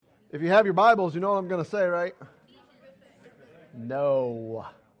If you have your Bibles, you know what I'm going to say, right? No.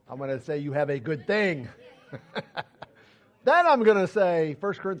 I'm going to say you have a good thing. Then I'm going to say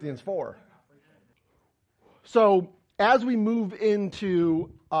 1 Corinthians 4. So as we move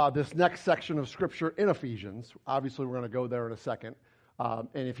into this next section of Scripture in Ephesians, obviously we're going to go there in a second. And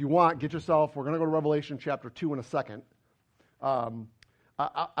if you want, get yourself, we're going to go to Revelation chapter 2 in a second.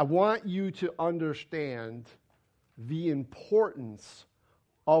 I want you to understand the importance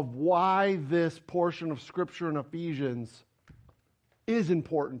of why this portion of Scripture in Ephesians is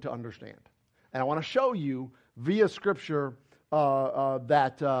important to understand. And I want to show you via Scripture why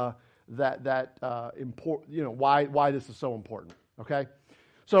this is so important. Okay,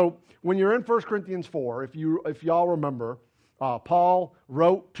 so when you're in 1 Corinthians 4, if y'all remember, Paul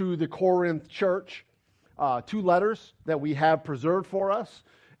wrote to the Corinth church 2 letters that we have preserved for us,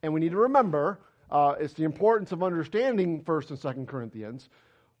 and we need to remember it's the importance of understanding 1 and 2 Corinthians.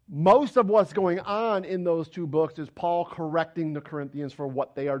 Most of what's going on in those 2 books is Paul correcting the Corinthians for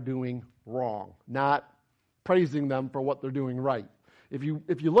what they are doing wrong, not praising them for what they're doing right. If you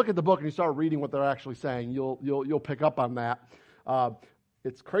look at the book and you start reading what they're actually saying, you'll pick up on that.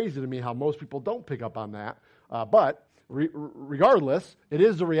 It's crazy to me how most people don't pick up on that, but regardless, it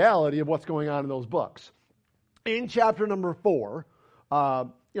is the reality of what's going on in those books. In chapter number 4,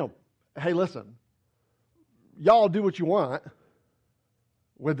 hey, listen, y'all do what you want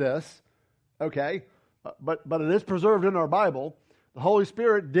with this, okay? But it is preserved in our Bible. The Holy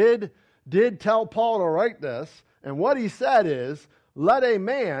Spirit did tell Paul to write this, and what he said is, let a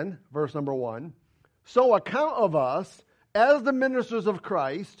man, verse number 1, so account of us as the ministers of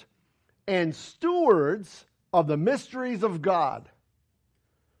Christ and stewards of the mysteries of God.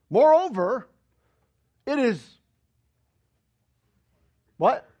 Moreover, it is,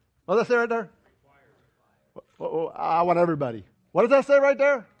 what? What does that say right there? I want everybody. What does that say right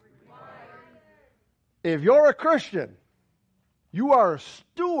there? If you're a Christian, you are a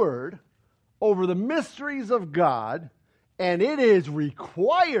steward over the mysteries of God, and it is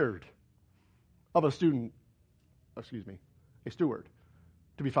required of a steward to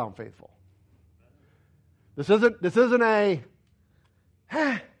be found faithful. This isn't a,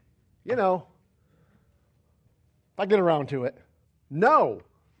 if I get around to it. No.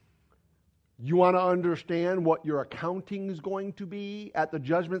 You want to understand what your accounting is going to be at the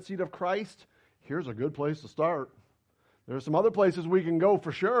judgment seat of Christ? Here's a good place to start. There's some other places we can go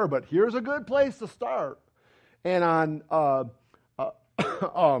for sure, but here's a good place to start. And at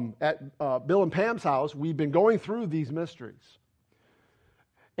Bill and Pam's house, we've been going through these mysteries.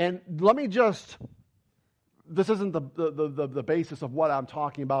 And let me just, this isn't the basis of what I'm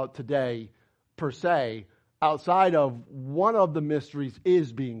talking about today per se, outside of one of the mysteries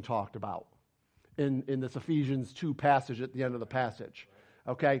is being talked about in this Ephesians 2 passage at the end of the passage.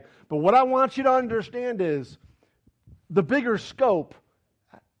 Okay? But what I want you to understand is the bigger scope,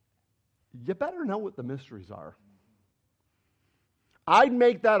 you better know what the mysteries are. I'd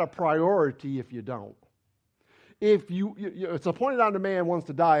make that a priority if you don't. If it's appointed unto man once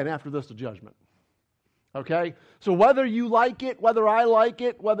to die, and after this the judgment. Okay? So whether you like it, whether I like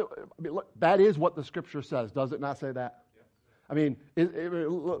it, that is what the Scripture says. Does it not say that? Yeah. I mean,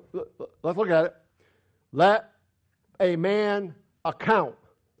 let's look at it. Let a man account.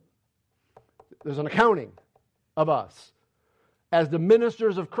 There's an accounting of us as the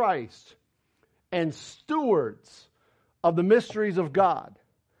ministers of Christ and stewards of the mysteries of God.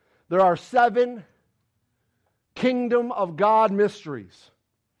 There are 7 kingdom of God mysteries.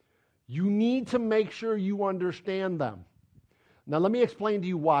 You need to make sure you understand them. Now let me explain to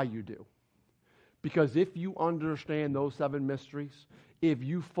you why you do. Because if you understand those 7 mysteries, if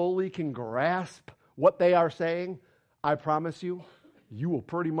you fully can grasp what they are saying, I promise you, you will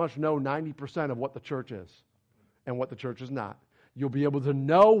pretty much know 90% of what the church is and what the church is not. You'll be able to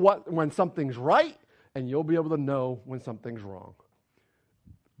know when something's right, and you'll be able to know when something's wrong.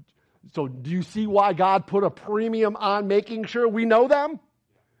 So do you see why God put a premium on making sure we know them?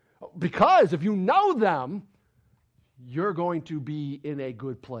 Because if you know them, you're going to be in a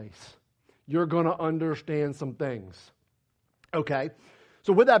good place. You're going to understand some things. Okay?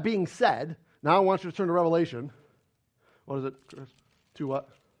 So with that being said, now I want you to turn to Revelation. What is it, Chris? 2 what?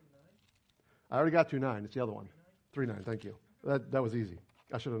 2:9. I already got 2:9. It's the other one. 3:9. Thank you. That was easy.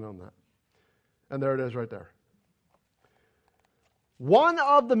 I should have known that. And there it is right there. One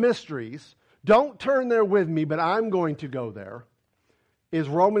of the mysteries, don't turn there with me, but I'm going to go there, is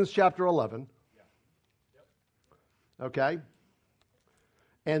Romans chapter 11. Okay?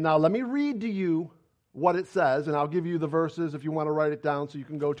 And now let me read to you what it says, and I'll give you the verses if you want to write it down so you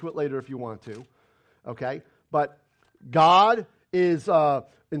can go to it later if you want to. Okay? But God is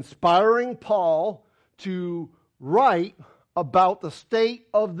inspiring Paul to write about the state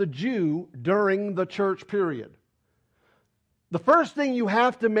of the Jew during the church period. The first thing you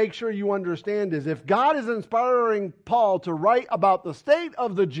have to make sure you understand is if God is inspiring Paul to write about the state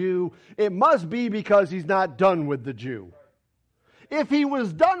of the Jew, it must be because he's not done with the Jew. If he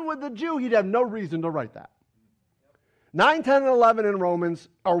was done with the Jew, he'd have no reason to write that. 9, 10, and 11 in Romans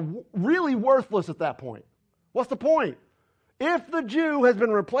are really worthless at that point. What's the point? If the Jew has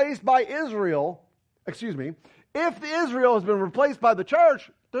been replaced by Israel, if Israel has been replaced by the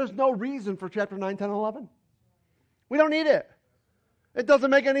church, there's no reason for chapter 9, 10, and 11. We don't need it. It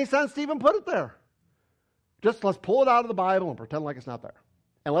doesn't make any sense to even put it there. Just let's pull it out of the Bible and pretend like it's not there.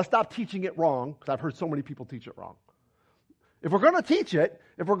 And let's stop teaching it wrong, because I've heard so many people teach it wrong. If we're going to teach it,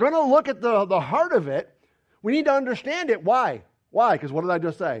 if we're going to look at the heart of it, we need to understand it. Why? Why? Because what did I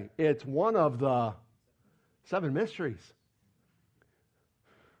just say? It's one of the 7 mysteries.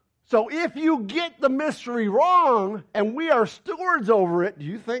 So if you get the mystery wrong and we are stewards over it, do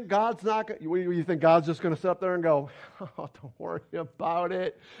you think God's not going? You think God's just going to sit up there and go, "Oh, don't worry about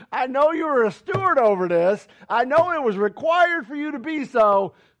it. I know you were a steward over this. I know it was required for you to be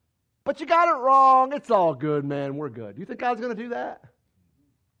so, but you got it wrong. It's all good, man. We're good." Do you think God's going to do that? Do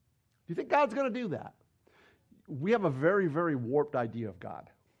you think God's going to do that? We have a very, very warped idea of God.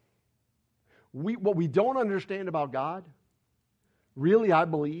 What we don't understand about God, really, I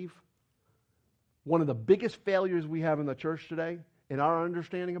believe, one of the biggest failures we have in the church today in our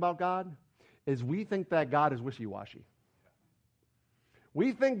understanding about God is we think that God is wishy-washy.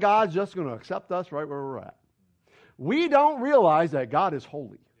 We think God's just going to accept us right where we're at. We don't realize that God is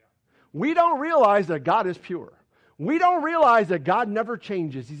holy. We don't realize that God is pure. We don't realize that God never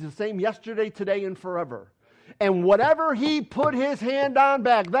changes. He's the same yesterday, today, and forever. And whatever He put His hand on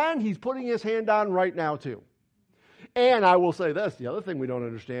back then, He's putting His hand on right now too. And I will say this, the other thing we don't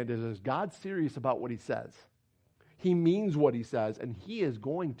understand is God's serious about what He says. He means what He says, and He is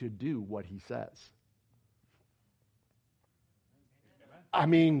going to do what He says. I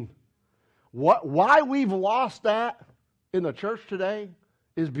mean, why we've lost that in the church today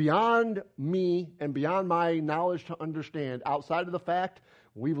is beyond me and beyond my knowledge to understand, outside of the fact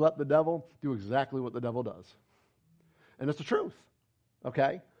we've let the devil do exactly what the devil does. And it's the truth,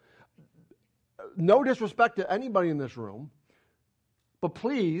 okay? No disrespect to anybody in this room, but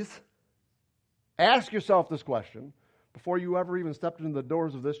please ask yourself this question. Before you ever even stepped into the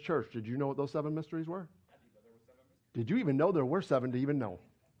doors of this church, did you know what those 7 mysteries were? Did you even know there were 7 to even know?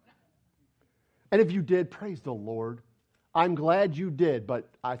 And if you did, praise the Lord. I'm glad you did, but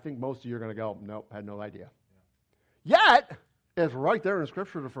I think most of you are going to go, nope, had no idea. Yet, it's right there in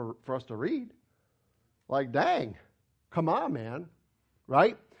Scripture for us to read. Like, dang, come on, man.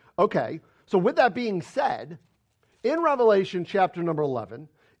 Right? Okay. So with that being said, in Revelation chapter number 11,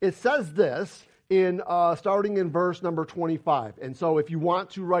 it says this in starting in verse number 25. And so if you want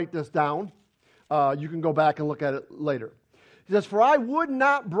to write this down, you can go back and look at it later. It says, "For I would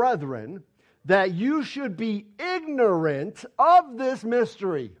not, brethren, that you should be ignorant of this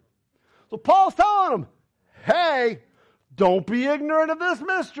mystery." So Paul's telling them, hey, don't be ignorant of this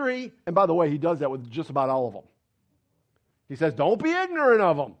mystery. And by the way, he does that with just about all of them. He says, don't be ignorant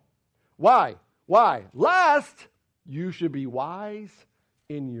of them. Why? Why? Lest you should be wise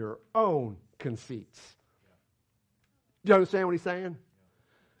in your own conceits. Do you understand what he's saying?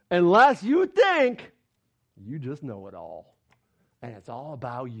 Unless you think you just know it all. And it's all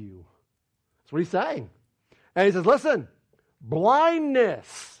about you. That's what he's saying. And he says, listen,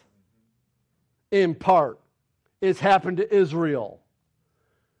 blindness in part is happened to Israel.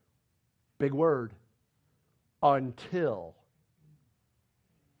 Big word. Until.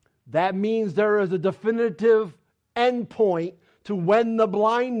 That means there is a definitive endpoint to when the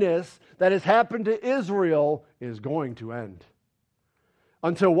blindness that has happened to Israel is going to end.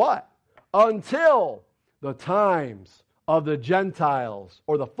 Until what? Until the times of the Gentiles,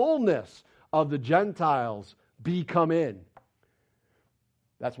 or the fullness of the Gentiles, be come in.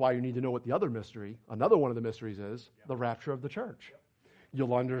 That's why you need to know what the other mystery, another one of the mysteries is, the rapture of the church.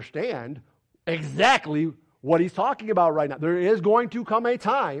 You'll understand exactly what he's talking about right now. There is going to come a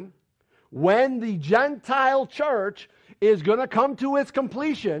time when the Gentile church is going to come to its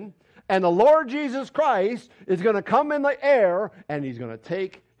completion, and the Lord Jesus Christ is going to come in the air, and he's going to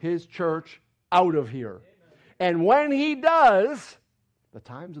take his church out of here. And when he does, the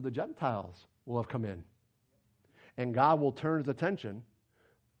times of the Gentiles will have come in. And God will turn his attention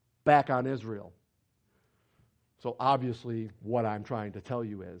back on Israel. So obviously, what I'm trying to tell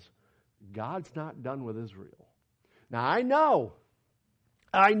you is, God's not done with Israel. Now, I know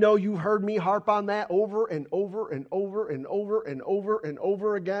I know you've heard me harp on that over and over and over and over and over and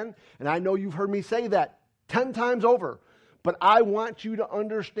over again. And I know you've heard me say that 10 times over. But I want you to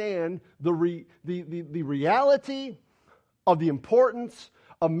understand the reality of the importance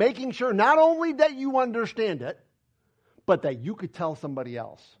of making sure not only that you understand it, but that you could tell somebody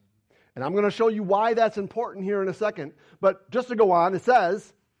else. And I'm going to show you why that's important here in a second. But just to go on, it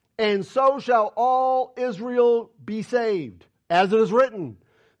says, and so shall all Israel be saved. As it is written,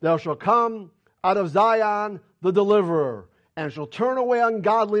 there shall come out of Zion the deliverer, and shall turn away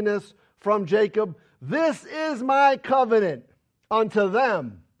ungodliness from Jacob. This is my covenant unto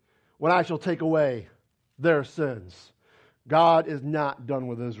them when I shall take away their sins. God is not done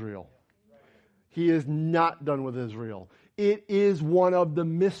with Israel. He is not done with Israel. It is one of the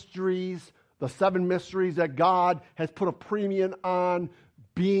mysteries, the 7 mysteries that God has put a premium on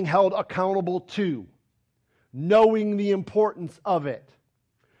being held accountable to, knowing the importance of it.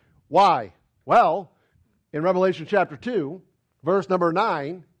 Why? Well, in Revelation chapter 2, verse number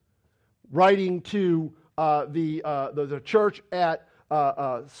 9, writing to the church at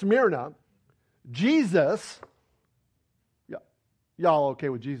Smyrna, Jesus, y'all okay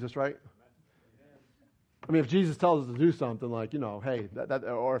with Jesus, right? I mean, if Jesus tells us to do something like, hey,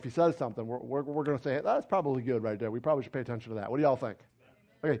 or if he says something, we're going to say, hey, that's probably good right there. We probably should pay attention to that. What do y'all think?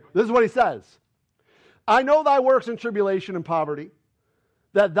 Okay, this is what he says. I know thy works in tribulation and poverty,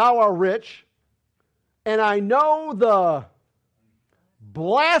 that thou art rich, and I know the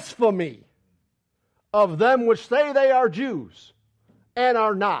blasphemy of them which say they are Jews, and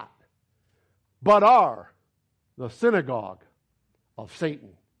are not, but are the synagogue of Satan.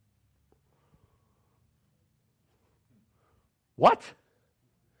 What?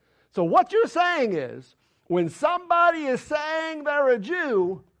 So what you're saying is, when somebody is saying they're a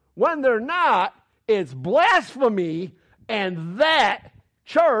Jew, when they're not, it's blasphemy, and that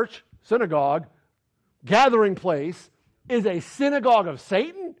church, synagogue, gathering place, is a synagogue of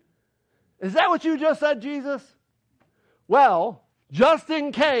Satan? Is that what you just said, Jesus? Well, just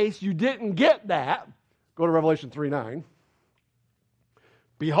in case you didn't get that, go to Revelation 3:9.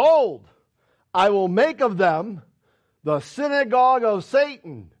 Behold, I will make of them the synagogue of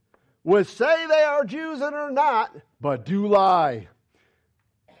Satan, which say they are Jews and are not, but do lie.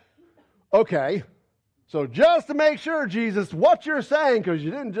 Okay, so just to make sure, Jesus, what you're saying, because you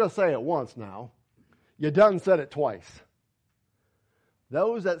didn't just say it once now, you done said it twice.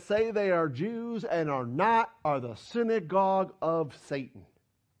 Those that say they are Jews and are not are the synagogue of Satan.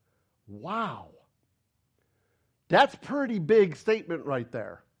 Wow. That's a pretty big statement right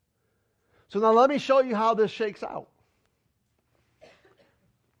there. So now let me show you how this shakes out.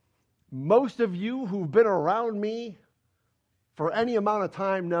 Most of you who've been around me for any amount of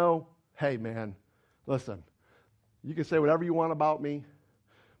time know, hey man, listen, you can say whatever you want about me,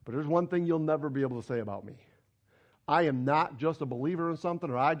 but there's one thing you'll never be able to say about me. I am not just a believer in something,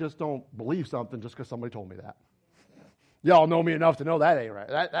 or I just don't believe something just because somebody told me that. Y'all know me enough to know that ain't right.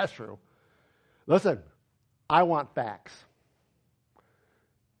 That's true. Listen, I want facts.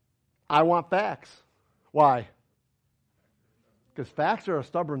 I want facts. Why? Because facts are a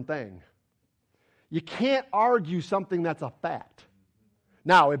stubborn thing. You can't argue something that's a fact.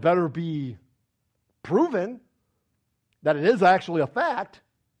 Now, it better be proven that it is actually a fact.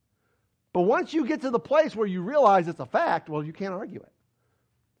 But once you get to the place where you realize it's a fact, well, you can't argue it.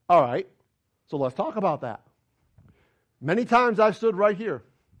 All right, so let's talk about that. Many times I've stood right here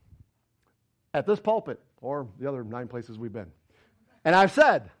at this pulpit, or the other 9 places we've been, and I've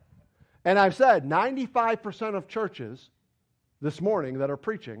said, 95% of churches this morning that are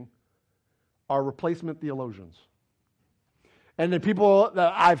preaching are replacement theologians. And then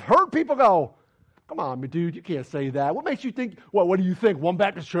I've heard people go, come on, dude, you can't say that. What makes you think, what do you think? One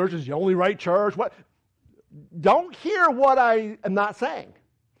Baptist church is the only right church? What? Don't hear what I am not saying.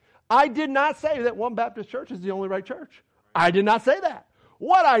 I did not say that One Baptist church is the only right church. I did not say that.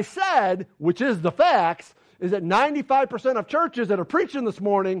 What I said, which is the facts, is that 95% of churches that are preaching this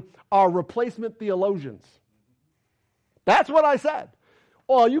morning are replacement theologians. That's what I said.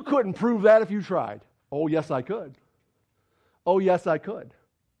 Well, you couldn't prove that if you tried. Oh, yes, I could. Oh, yes, I could.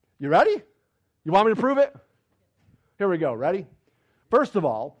 You ready? You want me to prove it? Here we go. Ready? First of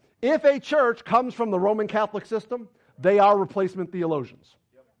all, if a church comes from the Roman Catholic system, they are replacement theologians.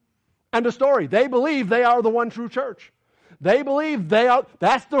 End of story. They believe they are the one true church. They believe they are.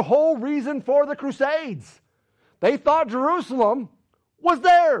 That's the whole reason for the Crusades. They thought Jerusalem was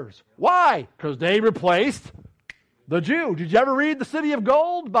theirs. Why? Because they replaced the Jew. Did you ever read The City of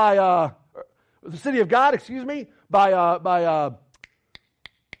Gold by, The City of God, by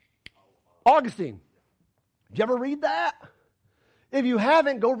Augustine? Did you ever read that? If you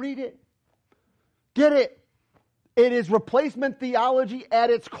haven't, go read it. Get it. It is replacement theology at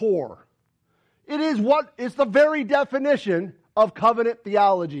its core. It's the very definition of covenant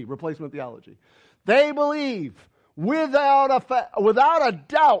theology, replacement theology. They believe without a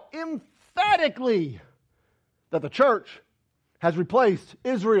doubt, emphatically, that the church has replaced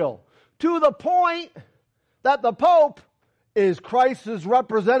Israel to the point that the Pope is Christ's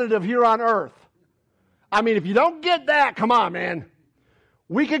representative here on earth. I mean, if you don't get that, come on, man.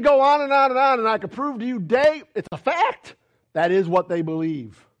 We could go on and on and on, and I could prove to you it's a fact. That is what they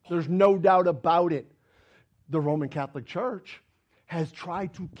believe. There's no doubt about it. The Roman Catholic Church has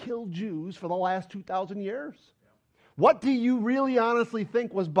tried to kill Jews for the last 2,000 years. What do you really honestly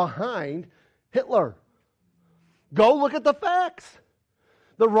think was behind Hitler? Go look at the facts.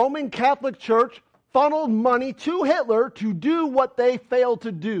 The Roman Catholic Church funneled money to Hitler to do what they failed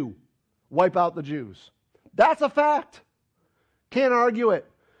to do, wipe out the Jews. That's a fact. Can't argue it.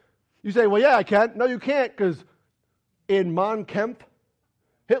 You say, well, yeah, I can. No, you can't, because in Mein Kampf,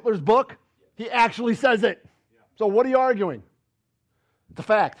 Hitler's book, he actually says it. So what are you arguing? It's a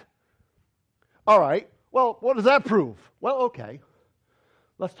fact. All right. Well, what does that prove? Well, okay.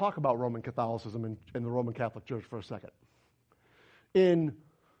 Let's talk about Roman Catholicism and the Roman Catholic Church for a second. In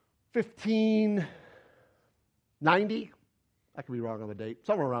 1590, I could be wrong on the date,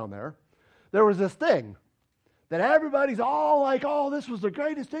 somewhere around there was this thing that everybody's all like, oh, this was the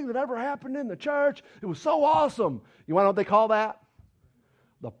greatest thing that ever happened in the church. It was so awesome. You want to know what they call that?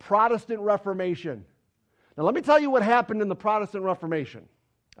 The Protestant Reformation. Now, let me tell you what happened in the Protestant Reformation,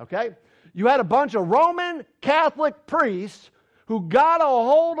 okay? You had a bunch of Roman Catholic priests who got a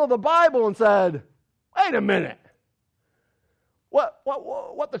hold of the Bible and said, wait a minute.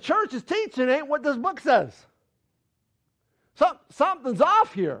 What the church is teaching ain't what this book says. Something's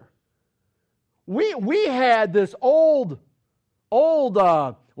off here. We had this old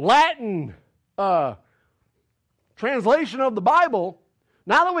Latin translation of the Bible.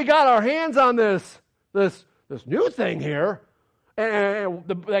 Now that we got our hands on this new thing here, and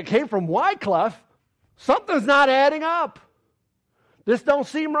that came from Wycliffe, something's not adding up. This don't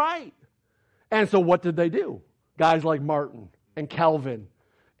seem right. And so what did they do? Guys like Martin and Calvin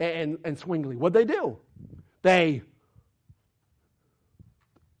and Zwingli, what'd they do? They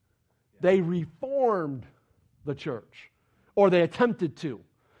reformed the church, or they attempted to.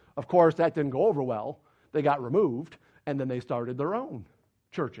 Of course, that didn't go over well. They got removed, and then they started their own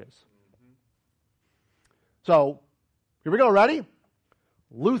churches. So, here we go. Ready?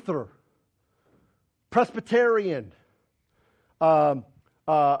 Luther, Presbyterian,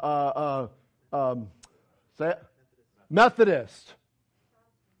 Methodist.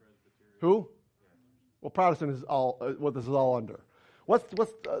 Who? Well, Protestant is all what this is all under. What's the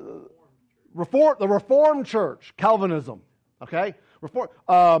Reformed Church? Calvinism. Okay. Reform.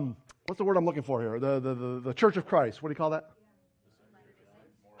 What's the word I'm looking for here? The Church of Christ. What do you call that?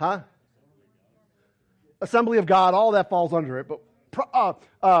 Huh? Assembly of God. All that falls under it. But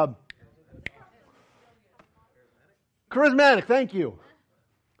charismatic. Thank you.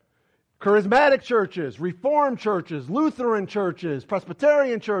 Charismatic churches, Reformed churches, Lutheran churches,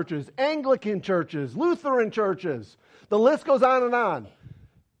 Presbyterian churches, Anglican churches, Lutheran churches. The list goes on and on.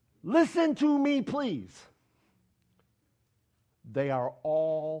 Listen to me, please. They are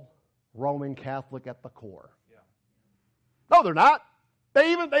all Roman Catholic at the core. Yeah. No, they're not.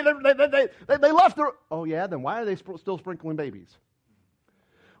 They left their... Oh, yeah? Then why are they still sprinkling babies?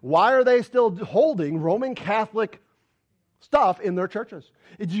 Why are they still holding Roman Catholic stuff in their churches?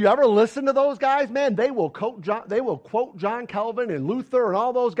 Did you ever listen to those guys? Man, they will quote John Calvin and Luther and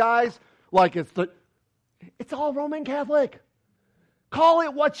all those guys like it's all Roman Catholic. Call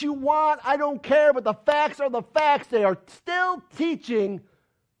it what you want. I don't care, but the facts are the facts. They are still teaching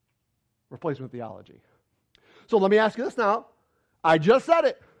replacement theology. So let me ask you this now. I just said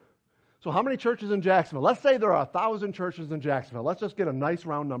it. So how many churches in Jacksonville? Let's say there are 1,000 churches in Jacksonville. Let's just get a nice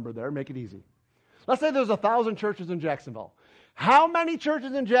round number there, make it easy. Let's say there's 1,000 churches in Jacksonville. How many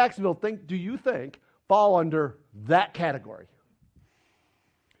churches in Jacksonville do you think fall under that category?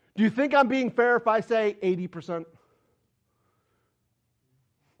 Do you think I'm being fair if I say 80%?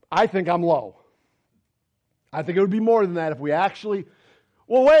 I think I'm low. I think it would be more than that if we actually...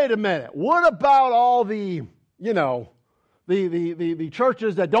 Well, wait a minute. What about all the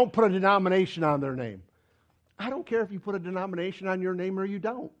churches that don't put a denomination on their name? I don't care if you put a denomination on your name or you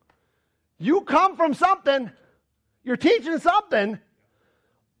don't. You come from something. You're teaching something.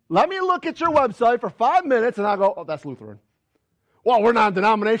 Let me look at your website for 5 minutes and I'll go, oh, that's Lutheran. Well, we're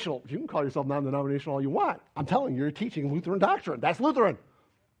non-denominational. You can call yourself non-denominational all you want. I'm telling you, you're teaching Lutheran doctrine. That's Lutheran.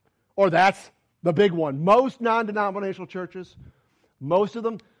 Or that's the big one. Most non-denominational churches, Most of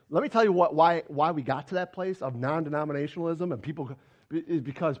them, let me tell you why we got to that place of non-denominationalism, and people is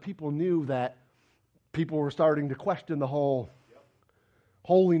because people knew that people were starting to question the whole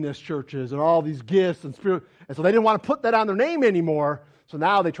holiness churches and all these gifts and spirit, and so they didn't want to put that on their name anymore, so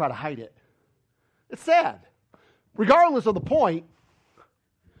now they try to hide it. It's sad. Regardless of the point,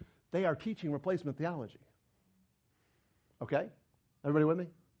 they are teaching replacement theology. Okay? Everybody with me?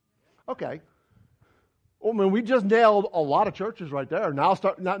 Okay. Well, I mean, we just nailed a lot of churches right there. Now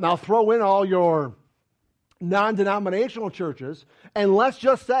throw in all your non-denominational churches, and let's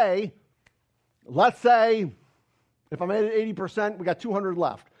say, if I'm at 80%, we got 200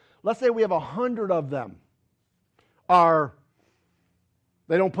 left. Let's say we have 100 of them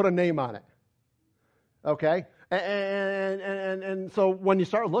they don't put a name on it. Okay? And so when you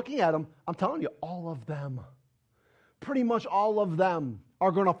start looking at them, I'm telling you, all of them, pretty much all of them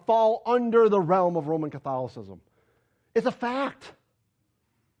are going to fall under the realm of Roman Catholicism. It's a fact.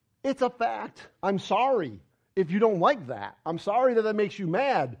 It's a fact. I'm sorry if you don't like that. I'm sorry that makes you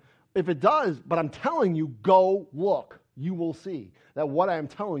mad if it does, but I'm telling you, go look. You will see that what I am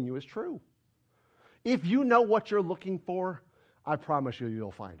telling you is true. If you know what you're looking for, I promise you,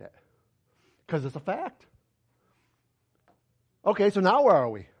 you'll find it. Because it's a fact. Okay, so now where are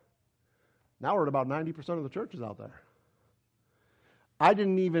we? Now we're at about 90% of the churches out there. I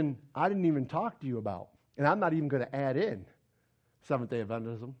didn't even talk to you about, and I'm not even going to add in Seventh-day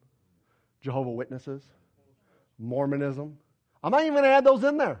Adventism, Jehovah's Witnesses, Mormonism. I'm not even going to add those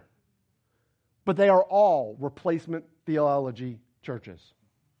in there. But they are all replacement theology churches.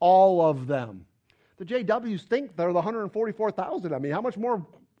 All of them. The JWs think they're the 144,000. I mean, how much more?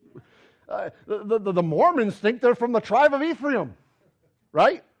 The Mormons think they're from the tribe of Ephraim.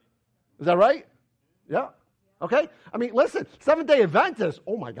 Right? Is that right? Yeah. Okay? I mean, listen, Seventh-day Adventists,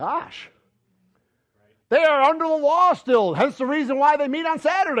 oh my gosh. They are under the law still, hence the reason why they meet on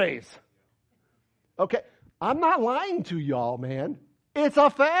Saturdays. Okay? I'm not lying to y'all, man. It's a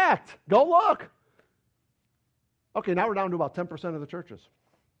fact. Go look. Okay, now we're down to about 10% of the churches.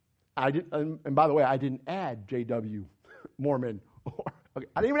 And by the way, I didn't add JW, Mormon. Okay,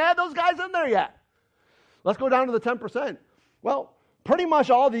 I didn't even add those guys in there yet. Let's go down to the 10%. Well, pretty much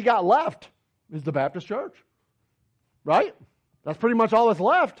all that you got left is the Baptist church. Right? That's pretty much all that's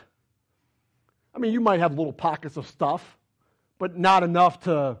left. I mean, you might have little pockets of stuff, but not enough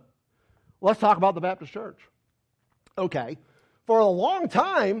to... Let's talk about the Baptist church. Okay. For a long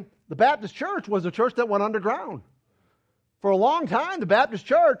time, the Baptist church was a church that went underground. For a long time, the Baptist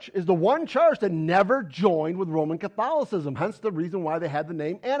church is the one church that never joined with Roman Catholicism, hence the reason why they had the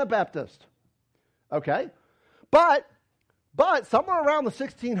name Anabaptist. Okay? But somewhere around the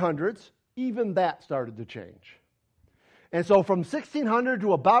 1600s, even that started to change. And so from 1600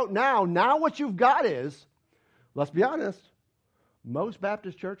 to about now what you've got is, let's be honest, most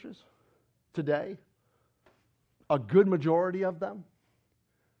Baptist churches today, a good majority of them,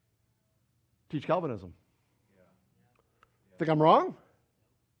 teach Calvinism. Think I'm wrong?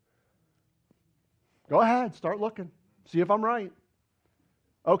 Go ahead, start looking. See if I'm right.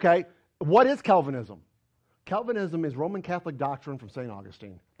 Okay, what is Calvinism? Calvinism is Roman Catholic doctrine from St.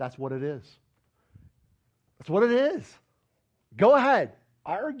 Augustine. That's what it is. That's what it is. Go ahead.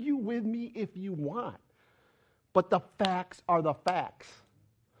 Argue with me if you want. But the facts are the facts.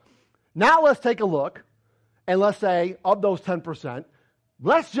 Now let's take a look, and let's say, of those 10%,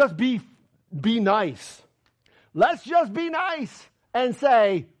 let's just be nice. Let's just be nice and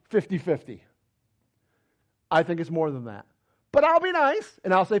say 50-50. I think it's more than that. But I'll be nice,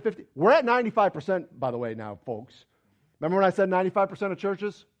 and I'll say 50. We're at 95%, by the way, now, folks. Remember when I said 95% of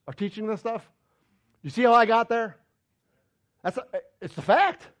churches are teaching this stuff? You see how I got there? It's the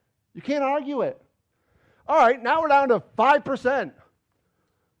fact. You can't argue it. All right, now we're down to 5%.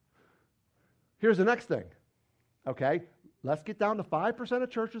 Here's the next thing. Okay, let's get down to 5%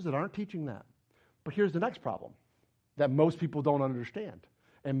 of churches that aren't teaching that. But here's the next problem that most people don't understand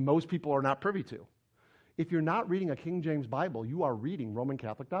and most people are not privy to. If you're not reading a King James Bible, you are reading Roman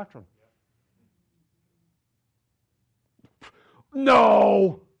Catholic doctrine.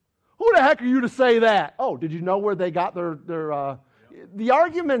 No! Who the heck are you to say that? Oh, did you know where they got their The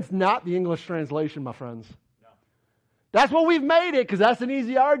argument's not the English translation, my friends. No. That's what we've made it, because that's an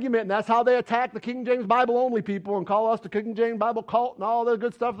easy argument, and that's how they attack the King James Bible only people and call us the King James Bible cult and all the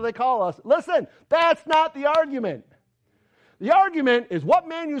good stuff that they call us. Listen, that's not the argument. The argument is what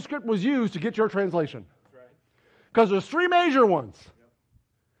manuscript was used to get your translation. Because there's three major ones.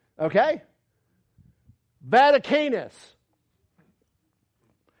 Yep. Okay? Vaticanus.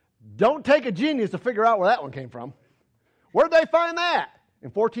 Don't take a genius to figure out where that one came from. Where'd they find that? In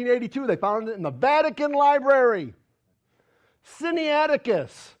 1482, they found it in the Vatican Library.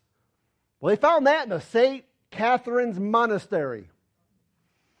 Sinaiticus. Well, they found that in the St. Catherine's Monastery.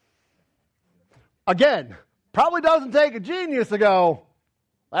 Again, probably doesn't take a genius to go,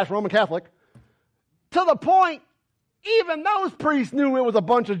 that's Roman Catholic. To the point, even those priests knew it was a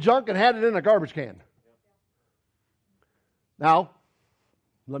bunch of junk and had it in a garbage can. Now,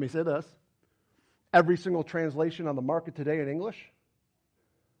 let me say this. Every single translation on the market today in English,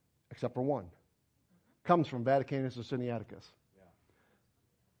 except for one, comes from Vaticanus or Sinaiticus.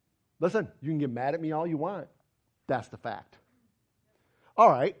 Listen, you can get mad at me all you want. That's the fact. All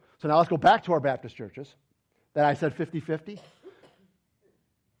right, so now let's go back to our Baptist churches that I said 50-50.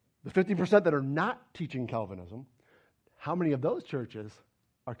 The 50% that are not teaching Calvinism, how many of those churches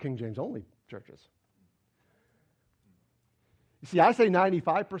are King James only churches? You see, I say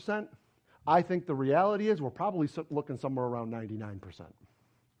 95%. I think the reality is we're probably looking somewhere around 99%.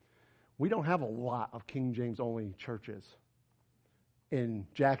 We don't have a lot of King James only churches in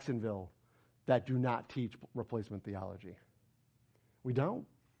Jacksonville that do not teach replacement theology. We don't.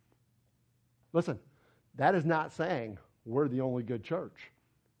 Listen, that is not saying we're the only good church.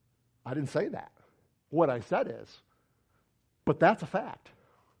 I didn't say that. What I said is, but that's a fact.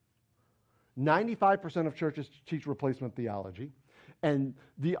 95% of churches teach replacement theology, and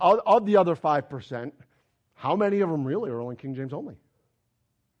of the other 5%, how many of them really are only King James only?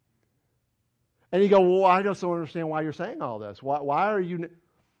 And you go, well, I just don't understand why you're saying all this. Why are you...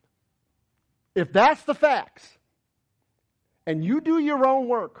 If that's the facts, and you do your own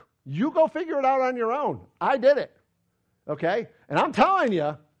work, you go figure it out on your own. I did it. Okay? And I'm telling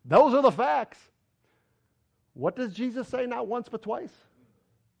you, those are the facts. What does Jesus say not once but twice?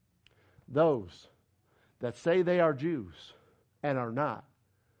 Those that say they are Jews and are not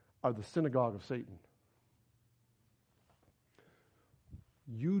are the synagogue of Satan.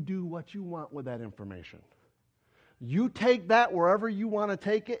 You do what you want with that information. You take that wherever you want to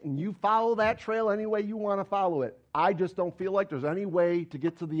take it, and you follow that trail any way you want to follow it. I just don't feel like there's any way to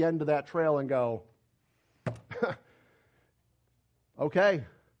get to the end of that trail and go, okay,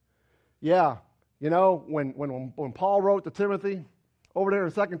 yeah, you know, when Paul wrote to Timothy, over there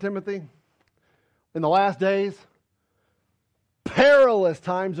in 2 Timothy, in the last days, perilous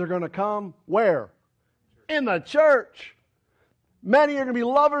times are going to come. Where? In the church. Many are going to be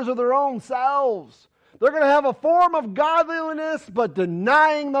lovers of their own selves. They're going to have a form of godliness, but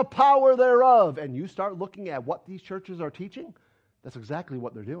denying the power thereof. And you start looking at what these churches are teaching, that's exactly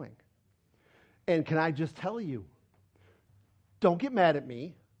what they're doing. And can I just tell you, don't get mad at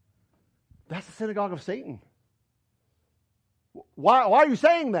me. That's the synagogue of Satan. Why are you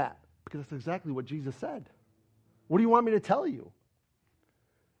saying that? Because that's exactly what Jesus said. What do you want me to tell you?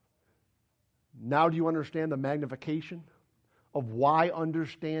 Now do you understand the magnification of why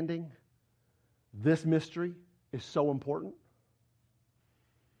understanding this mystery is so important?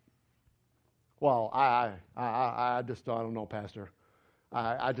 Well, I just don't know, Pastor.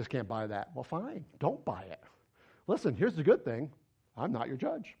 I just can't buy that. Well, fine. Don't buy it. Listen, here's the good thing. I'm not your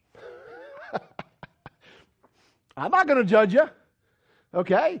judge. I'm not going to judge you.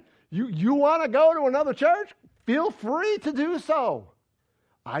 Okay? You want to go to another church? Feel free to do so.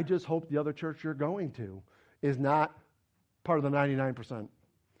 I just hope the other church you're going to is not part of the 99%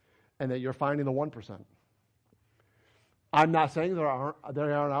 and that you're finding the 1%. I'm not saying they aren't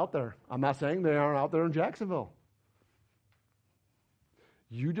out there. I'm not saying they aren't out there in Jacksonville.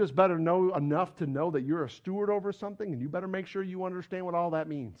 You just better know enough to know that you're a steward over something, and you better make sure you understand what all that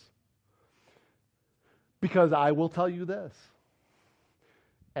means. Because I will tell you this.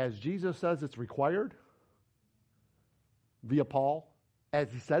 As Jesus says it's required, via Paul,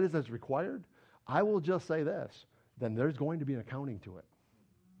 as he said it's required, I will just say this, then there's going to be an accounting to it.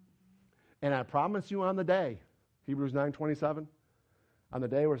 And I promise you on the day, Hebrews 9:27, on the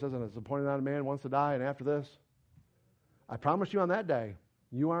day where it says, and it's appointed on a man wants to die, and after this, I promise you on that day,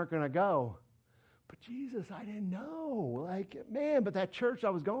 you aren't going to go, but Jesus, I didn't know. Like, man, but that church I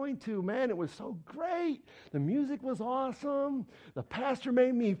was going to, man, it was so great. The music was awesome. The pastor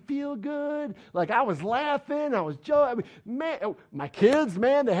made me feel good. Like, I was laughing. I was joking. I mean, man, my kids,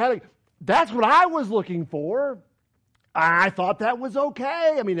 man, that's what I was looking for. I thought that was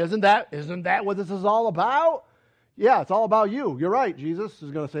okay. I mean, isn't that what this is all about? Yeah, it's all about you. You're right, Jesus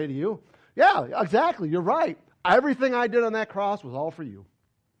is going to say to you. Yeah, exactly. You're right. Everything I did on that cross was all for you.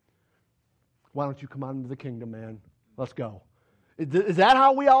 Why don't you come on into the kingdom, man? Let's go. Is that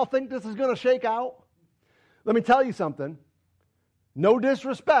how we all think this is going to shake out? Let me tell you something. No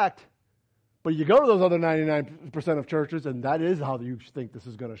disrespect, but you go to those other 99% of churches, and that is how you think this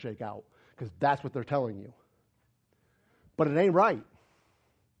is going to shake out, because that's what they're telling you. But it ain't right.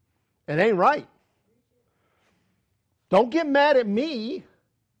 It ain't right. Don't get mad at me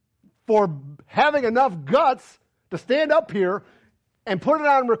for having enough guts to stand up here and put it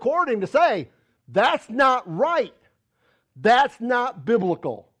on recording to say, that's not right. That's not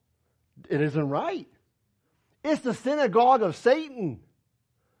biblical. It isn't right. It's the synagogue of Satan.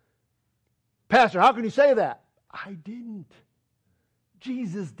 Pastor, how can you say that? I didn't.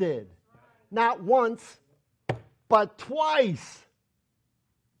 Jesus did. Not once, but twice.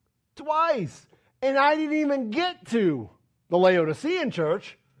 Twice. And I didn't even get to the Laodicean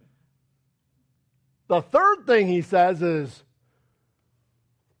church. The third thing he says is,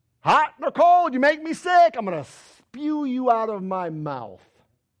 hot or cold, you make me sick, I'm going to spew you out of my mouth.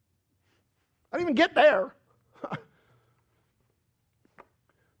 I didn't even get there.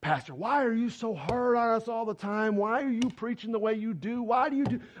 Pastor, why are you so hard on us all the time? Why are you preaching the way you do? Why do you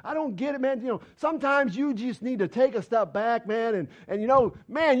do? I don't get it, man. You know, sometimes you just need to take a step back, man. And you know,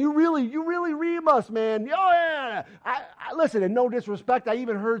 man, you really ream us, man. Oh, yeah. I listen, and no disrespect, I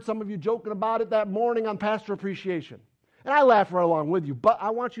even heard some of you joking about it that morning on Pastor Appreciation. And I laughed right along with you, but I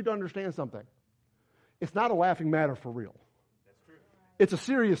want you to understand something. It's not a laughing matter for real. That's true. It's a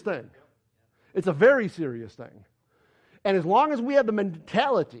serious thing. It's a very serious thing. And as long as we have the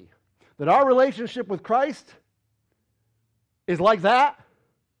mentality that our relationship with Christ is like that,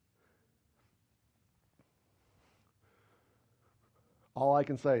 all I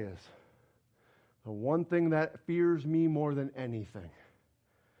can say is, the one thing that fears me more than anything,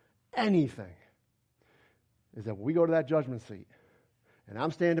 is that when we go to that judgment seat, and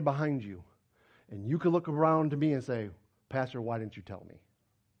I'm standing behind you, and you can look around to me and say, Pastor, why didn't you tell me?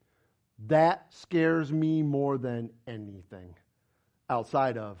 That scares me more than anything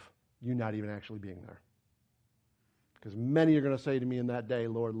outside of you not even actually being there. Because many are going to say to me in that day,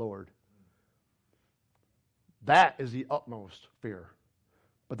 Lord, Lord. That is the utmost fear.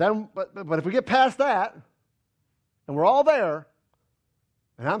 But if we get past that, and we're all there,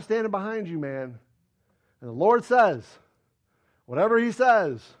 and I'm standing behind you, man, and the Lord says, whatever he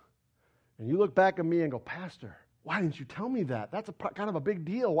says, and you look back at me and go, Pastor, why didn't you tell me that? That's kind of a big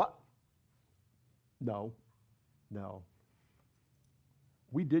deal. What? No.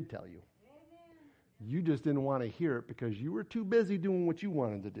 We did tell you. You just didn't want to hear it because you were too busy doing what you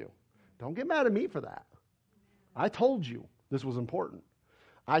wanted to do. Don't get mad at me for that. I told you this was important.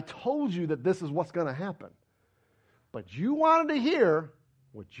 I told you that this is what's going to happen. But you wanted to hear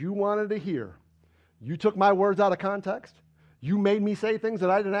what you wanted to hear. You took my words out of context. You made me say things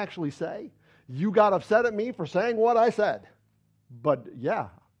that I didn't actually say. You got upset at me for saying what I said. But yeah.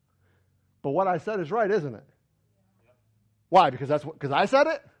 But what I said is right, isn't it? Why? Because I said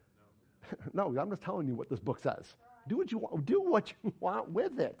it? No, I'm just telling you what this book says. Do what you want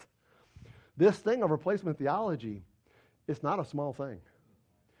with it. This thing of replacement theology, it's not a small thing.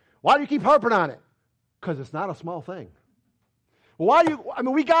 Why do you keep harping on it? Because it's not a small thing. Well,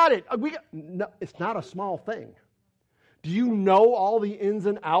 we got it. No, it's not a small thing. Do you know all the ins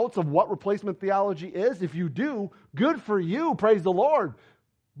and outs of what replacement theology is? If you do, good for you, praise the Lord.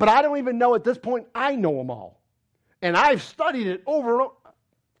 But I don't even know at this point, I know them all. And I've studied it over and over.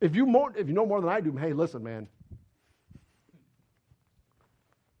 If you know more than I do, hey, listen, man.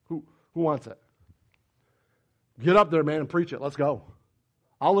 Who wants it? Get up there, man, and preach it. Let's go.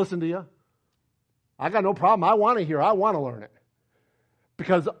 I'll listen to you. I got no problem. I want to hear. I want to learn it.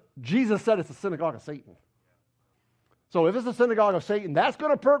 Because Jesus said it's a synagogue of Satan. So if it's a synagogue of Satan, that's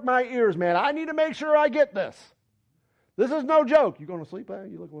going to perk my ears, man. I need to make sure I get this. This is no joke. You going to sleep, eh?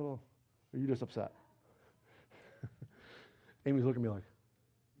 You look a little, or are you just upset? Amy's looking at me like,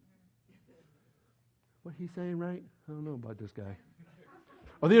 what he saying right? I don't know about this guy.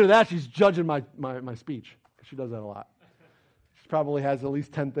 Or either that, she's judging my speech. She does that a lot. She probably has at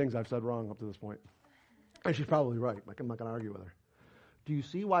least 10 things I've said wrong up to this point. And she's probably right. I'm not going to argue with her. Do you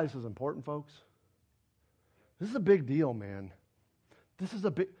see why this is important, folks? This is a big deal, man.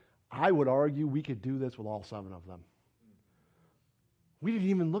 I would argue we could do this with all 7 of them. We didn't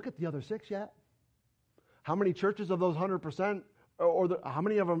even look at the other 6 yet. How many churches of those 100%, how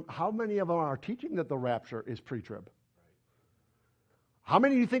many of them are teaching that the rapture is pre-trib? How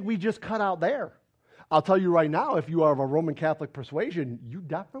many do you think we just cut out there? I'll tell you right now, if you are of a Roman Catholic persuasion, you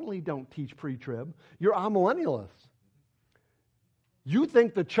definitely don't teach pre-trib. You're amillennialists. You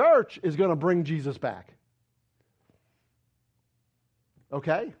think the church is going to bring Jesus back.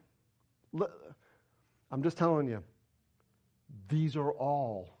 Okay? I'm just telling you, these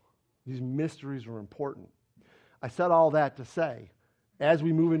mysteries are important. I said all that to say, as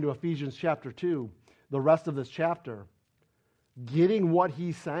we move into Ephesians chapter 2, the rest of this chapter, getting what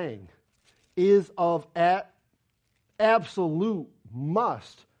he's saying is of absolute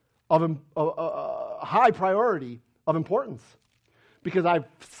must, of high priority of importance. Because I've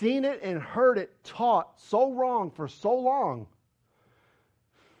seen it and heard it taught so wrong for so long,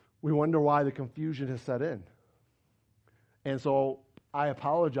 we wonder why the confusion has set in. And so I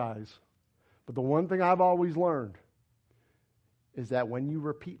apologize. But the one thing I've always learned is that when you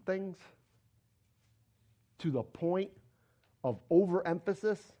repeat things to the point of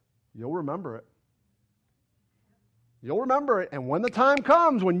overemphasis, you'll remember it. You'll remember it. And when the time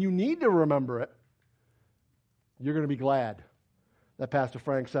comes when you need to remember it, you're going to be glad that Pastor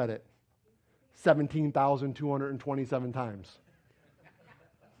Frank said it 17,227 times.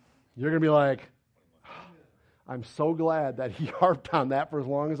 You're going to be like, I'm so glad that he harped on that for as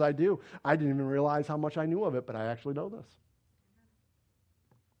long as I do. I didn't even realize how much I knew of it, but I actually know this.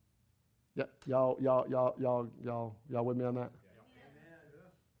 Yeah, y'all with me on that?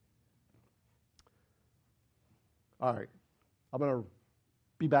 All right. I'm going to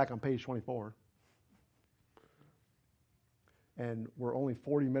be back on page 24. And we're only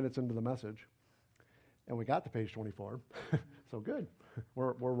 40 minutes into the message. And we got to page 24. So good.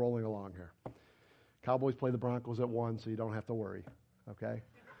 We're rolling along here. Cowboys play the Broncos at 1, so you don't have to worry. Okay?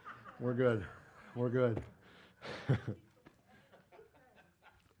 We're good. We're good.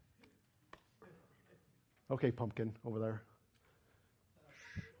 Okay, pumpkin over there.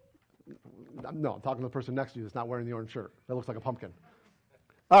 No, I'm talking to the person next to you that's not wearing the orange shirt. That looks like a pumpkin.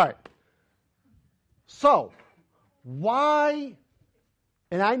 All right. So, why,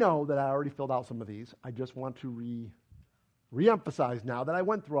 and I know that I already filled out some of these. I just want to reemphasize now that I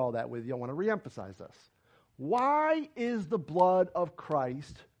went through all that with you. I want to reemphasize this. Why is the blood of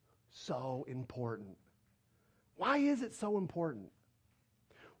Christ so important? Why is it so important?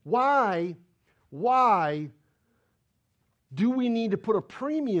 Why do we need to put a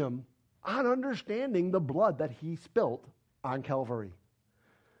premium on understanding the blood that he spilt on Calvary?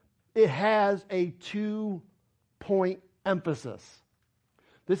 It has a 2-point emphasis.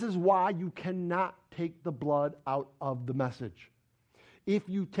 This is why you cannot take the blood out of the message. If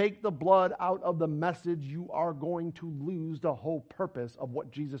you take the blood out of the message, you are going to lose the whole purpose of what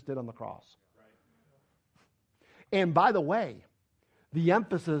Jesus did on the cross. Right. And by the way, the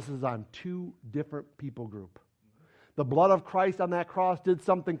emphasis is on 2 different people group. The blood of Christ on that cross did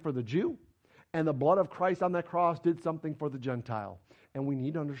something for the Jew, and the blood of Christ on that cross did something for the Gentile. And we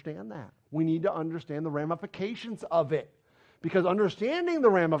need to understand that. We need to understand the ramifications of it. Because understanding the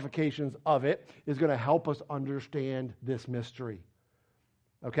ramifications of it is going to help us understand this mystery.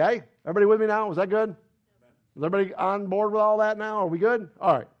 Okay? Everybody with me now? Was that good? Is everybody on board with all that now? Are we good?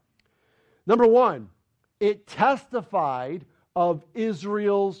 All right. Number 1, it testified of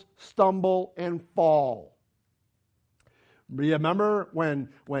Israel's stumble and fall. Remember when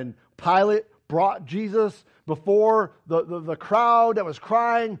Pilate brought Jesus before the crowd that was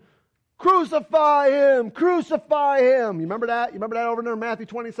crying, "Crucify him! Crucify him!" You remember that? You remember that over there in Matthew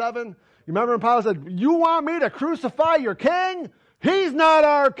 27? You remember when Pilate said, "You want me to crucify your king? He's not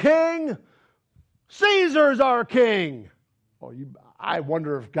our king. Caesar's our king." Oh, I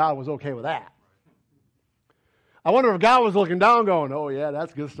wonder if God was okay with that. I wonder if God was looking down going, "Oh yeah,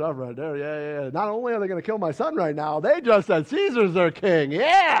 that's good stuff right there. Yeah. Not only are they going to kill my son right now, they just said Caesar's their king.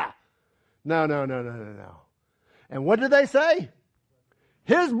 Yeah." No. And what did they say?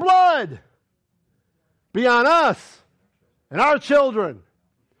 His blood be on us and our children. And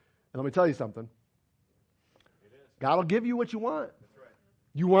let me tell you something. God will give you what you want.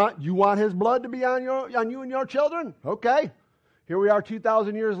 You want his blood to be on you and your children? Okay. Here we are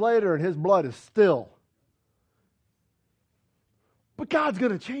 2,000 years later, and his blood is still. But God's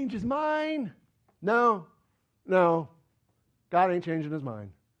going to change his mind. No. God ain't changing his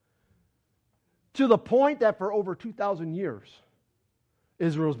mind. To the point that for over 2,000 years,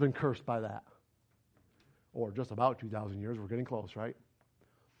 Israel's been cursed by that. Or just about 2,000 years. We're getting close, right?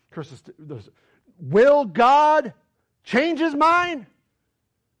 Curses. Will God change his mind?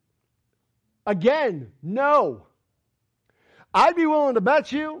 Again, no. I'd be willing to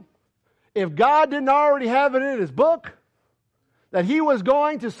bet you, if God didn't already have it in his book, that he was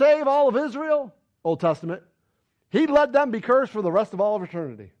going to save all of Israel, Old Testament, he'd let them be cursed for the rest of all of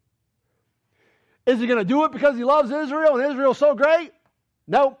eternity. Is he going to do it because he loves Israel and Israel's so great?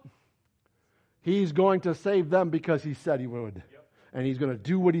 Nope. He's going to save them because he said he would. Yep. And he's going to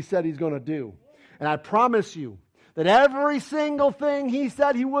do what he said he's going to do. And I promise you that every single thing he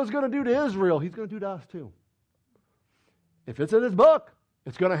said he was going to do to Israel, he's going to do to us too. If it's in his book,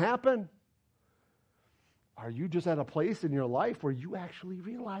 it's going to happen. Are you just at a place in your life where you actually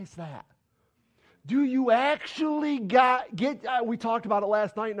realize that? Do you actually get, we talked about it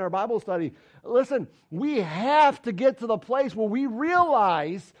last night in our Bible study. Listen, we have to get to the place where we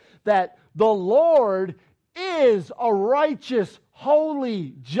realize that the Lord is a righteous,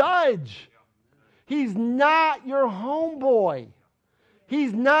 holy judge. He's not your homeboy.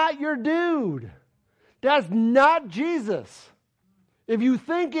 He's not your dude. That's not Jesus. If you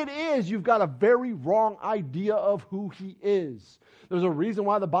think it is, you've got a very wrong idea of who he is. There's a reason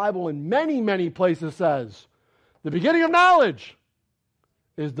why the Bible in many, many places says, the beginning of knowledge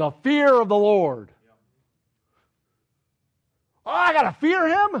is the fear of the Lord. Oh, I got to fear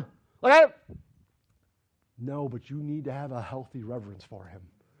him? No, but you need to have a healthy reverence for him.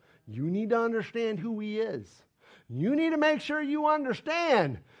 You need to understand who he is. You need to make sure you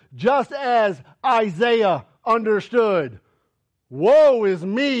understand, just as Isaiah understood, woe is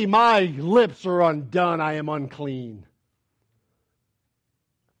me, my lips are undone, I am unclean.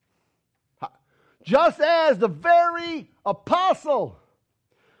 Just as the very apostle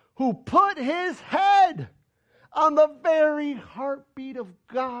who put his head on the very heartbeat of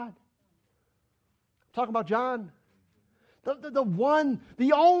God. Talking about John.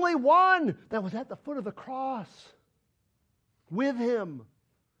 The only one that was at the foot of the cross with him.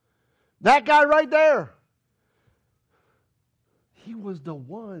 That guy right there. He was the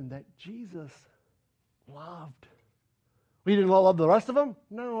one that Jesus loved. He didn't love the rest of them?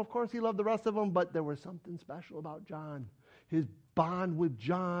 No, of course he loved the rest of them, but there was something special about John. His bond with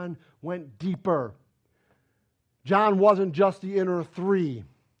John went deeper. John wasn't just the inner three.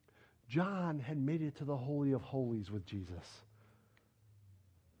 John had made it to the Holy of Holies with Jesus.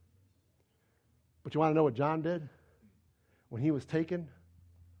 But you want to know what John did? When he was taken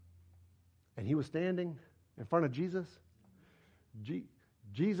and he was standing in front of Jesus,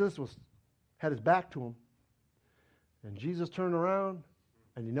 Jesus had his back to him. And Jesus turned around,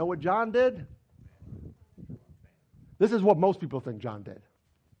 and you know what John did? This is what most people think John did.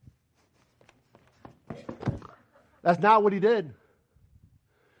 That's not what he did.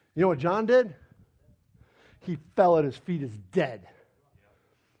 You know what John did? He fell at his feet as dead.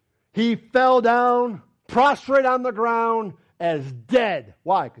 He fell down, prostrate on the ground, as dead.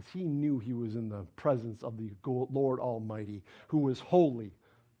 Why? Because he knew he was in the presence of the Lord Almighty, who was holy.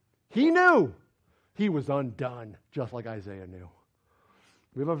 He knew he was undone, just like Isaiah knew.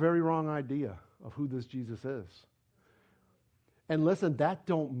 We have a very wrong idea of who this Jesus is. And listen, that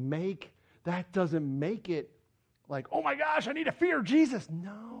doesn't make it like, oh my gosh, I need to fear Jesus.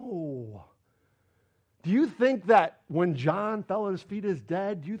 No. Do you think that when John fell at his feet as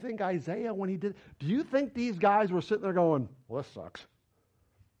dead, do you think Isaiah, when he did, do you think these guys were sitting there going, well, this sucks.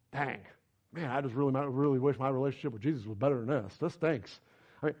 Dang. Man, I just really wish my relationship with Jesus was better than this. This stinks.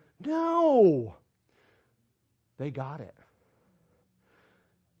 I mean, no. They got it.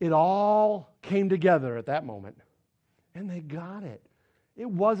 It all came together at that moment. And they got it. It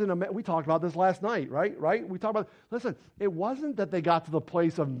wasn't we talked about this last night, right? We talked about, listen, it wasn't that they got to the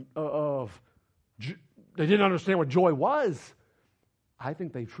place of they didn't understand what joy was. I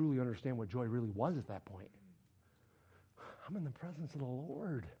think they truly understand what joy really was at that point. I'm in the presence of the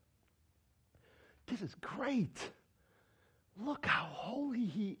Lord. This is great. Look how holy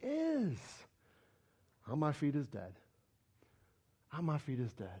he is. On my feet is dead. On my feet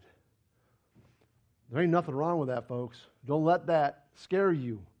is dead. There ain't nothing wrong with that, folks. Don't let that scare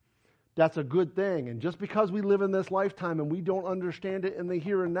you. That's a good thing. And just because we live in this lifetime and we don't understand it in the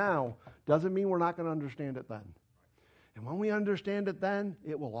here and now, doesn't mean we're not going to understand it then. And when we understand it then,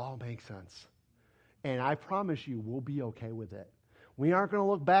 it will all make sense. And I promise you, we'll be okay with it. We aren't going to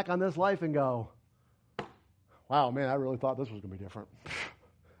look back on this life and go, wow, man, I really thought this was going to be different.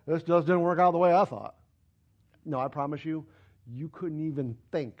 This just didn't work out the way I thought. No, I promise you, you couldn't even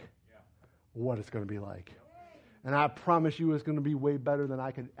think what it's going to be like. And I promise you it's going to be way better than I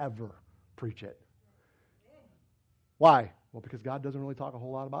could ever preach it. Why? Well, because God doesn't really talk a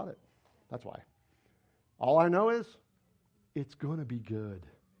whole lot about it. That's why. All I know is it's going to be good.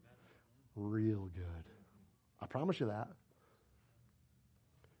 Real good. I promise you that.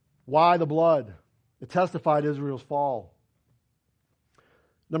 Why the blood? It testified Israel's fall.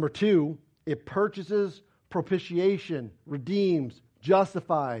 Number 2, it purchases propitiation, redeems,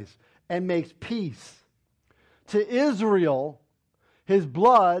 justifies, and makes peace. To Israel, his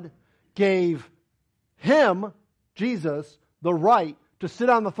blood gave him, Jesus, the right to sit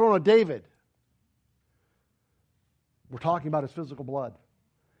on the throne of David. We're talking about his physical blood.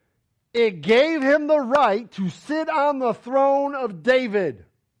 It gave him the right to sit on the throne of David.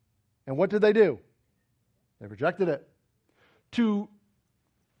 And what did they do? They rejected it. To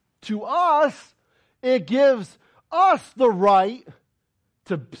us, it gives us the right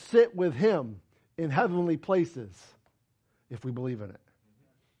to sit with him in heavenly places if we believe in it.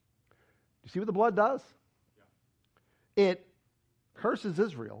 Do you see what the blood does? It curses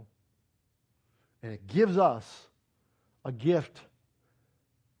Israel And it gives us a gift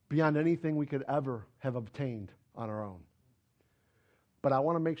beyond anything we could ever have obtained on our own. But I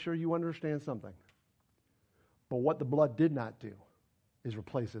want to make sure you understand something. But what the blood did not do is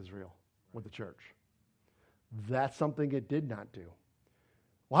replace Israel with the church. That's something it did not do.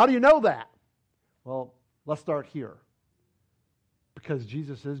 Well, how do you know that? Well, let's start here. Because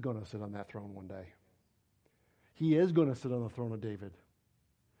Jesus is going to sit on that throne one day. He is going to sit on the throne of David.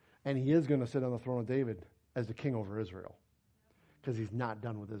 And he is going to sit on the throne of David as the king over Israel. Because he's not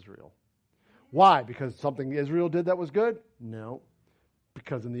done with Israel. Why? Because something Israel did that was good? No.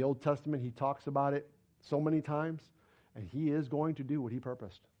 Because in the Old Testament, he talks about it so many times, and he is going to do what he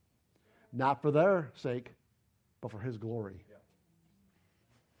purposed. Not for their sake, but for his glory.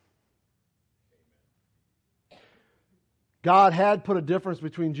 God had put a difference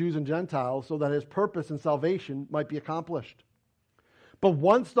between Jews and Gentiles so that his purpose in salvation might be accomplished. But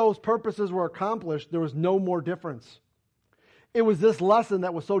once those purposes were accomplished, there was no more difference. It was this lesson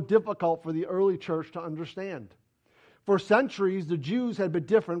that was so difficult for the early church to understand. For centuries, the Jews had been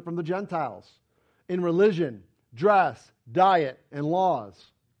different from the Gentiles in religion, dress, diet, and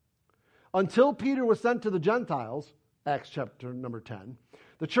laws. Until Peter was sent to the Gentiles, Acts chapter number 10,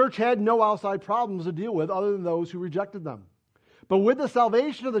 the church had no outside problems to deal with other than those who rejected them. But with the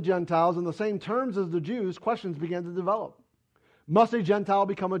salvation of the Gentiles in the same terms as the Jews, questions began to develop. Must a Gentile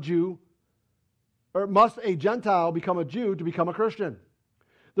become a Jew? Or must a Gentile become a Jew to become a Christian?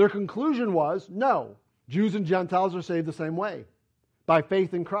 Their conclusion was, no, Jews and Gentiles are saved the same way, by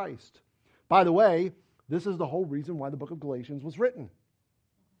faith in Christ. By the way, this is the whole reason why the book of Galatians was written.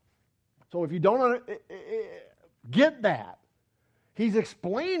 So if you don't get that, he's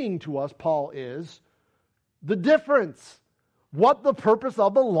explaining to us, Paul is, the difference, what the purpose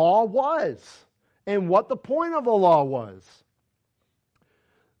of the law was, and what the point of the law was.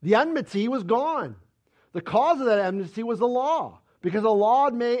 The enmity was gone. The cause of that enmity was the law, because the law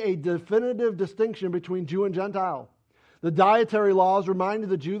had made a definitive distinction between Jew and Gentile. The dietary laws reminded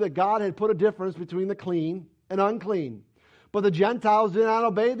the Jew that God had put a difference between the clean and unclean. But the Gentiles did not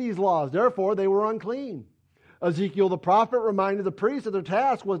obey these laws. Therefore, they were unclean. Ezekiel the prophet reminded the priests that their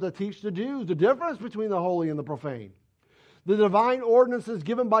task was to teach the Jews the difference between the holy and the profane. The divine ordinances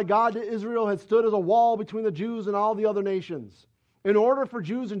given by God to Israel had stood as a wall between the Jews and all the other nations. In order for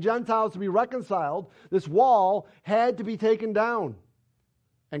Jews and Gentiles to be reconciled, this wall had to be taken down.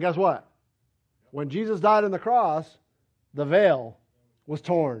 And guess what? When Jesus died on the cross, the veil was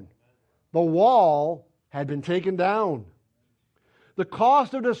torn. The wall had been taken down. The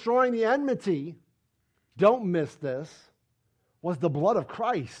cost of destroying the enmity, don't miss this, was the blood of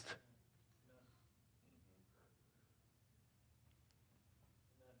Christ.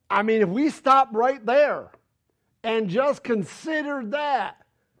 I mean, if we stop right there and just consider that,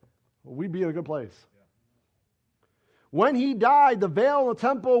 we'd be in a good place. When he died, the veil in the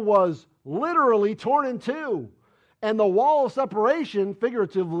temple was literally torn in two, and the wall of separation,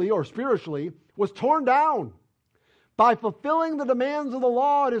 figuratively or spiritually, was torn down. By fulfilling the demands of the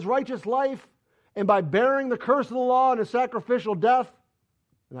law in his righteous life, and by bearing the curse of the law in his sacrificial death,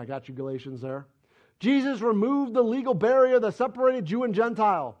 and I got you Galatians there, Jesus removed the legal barrier that separated Jew and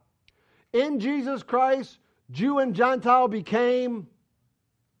Gentile. In Jesus Christ, Jew and Gentile became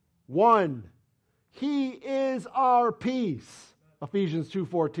one. He is our peace. Ephesians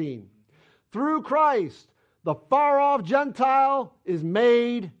 2:14. Through Christ, the far-off Gentile is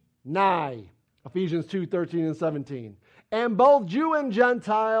made nigh. Ephesians 2:13 and 17. And both Jew and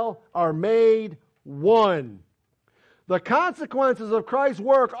Gentile are made one. The consequences of Christ's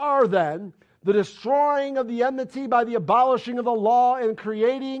work are then the destroying of the enmity by the abolishing of the law and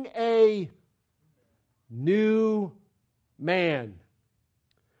creating a new man.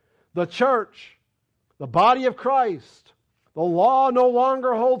 The church, the body of Christ, the law no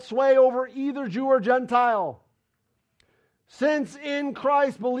longer holds sway over either Jew or Gentile. Since in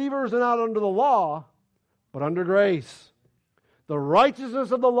Christ believers are not under the law, but under grace. The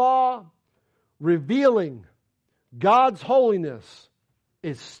righteousness of the law, revealing God's holiness,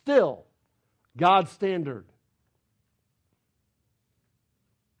 is still God's standard.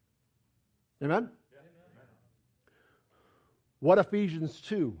 Amen? What Ephesians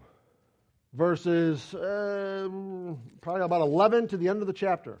 2, verses probably about 11 to the end of the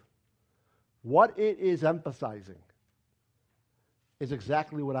chapter, what it is emphasizing is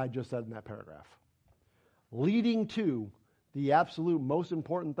exactly what I just said in that paragraph. Leading to the absolute most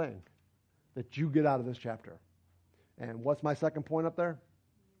important thing that you get out of this chapter. And what's my second point up there?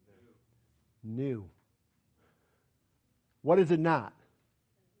 New. What is it not?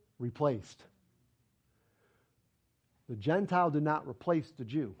 Replaced. The Gentile did not replace the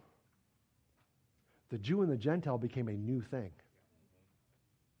Jew. The Jew and the Gentile became a new thing.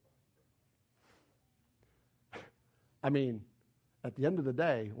 I mean, at the end of the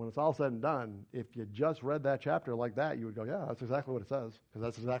day, when it's all said and done, if you just read that chapter like that, you would go, yeah, that's exactly what it says, because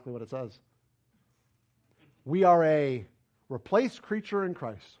that's exactly what it says. We are a replaced creature in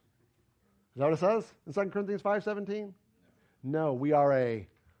Christ. Is that what it says in 2 Corinthians 5:17? No, we are a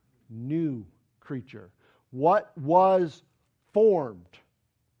new creature. What was formed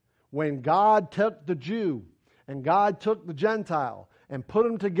when God took the Jew and God took the Gentile and put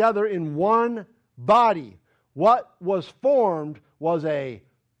them together in one body, what was formed was a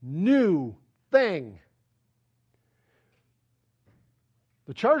new thing.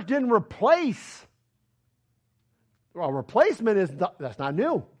 The church didn't replace. Well, replacement is that's not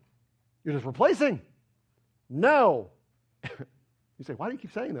new. You're just replacing. No. You say, why do you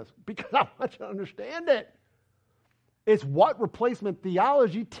keep saying this? Because I want you to understand it. It's what replacement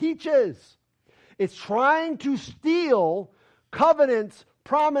theology teaches. It's trying to steal covenants,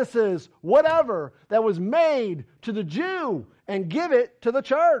 promises, whatever that was made to the Jew and give it to the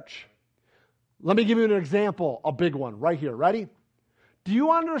church. Let me give you an example, a big one right here. Ready? Do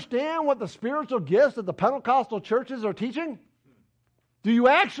you understand what the spiritual gifts that the Pentecostal churches are teaching? Do you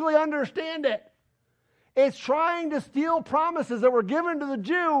actually understand it? It's trying to steal promises that were given to the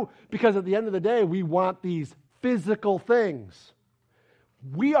Jew because at the end of the day, we want these physical things.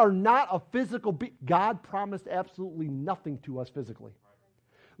 We are not a physical being. God promised absolutely nothing to us physically.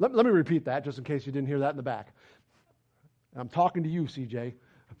 Let me repeat that just in case you didn't hear that in the back. I'm talking to you, CJ.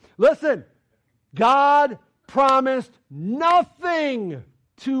 Listen, God promised nothing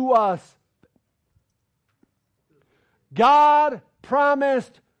to us. God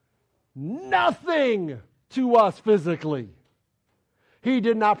promised nothing to us physically. He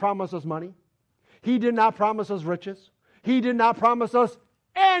did not promise us money. He did not promise us riches. He did not promise us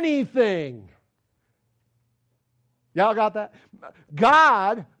anything. Y'all got that?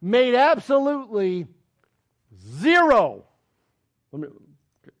 God made absolutely zero.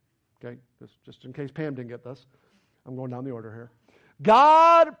 Okay, just in case Pam didn't get this. I'm going down the order here.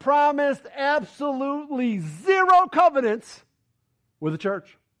 God promised absolutely zero covenants with the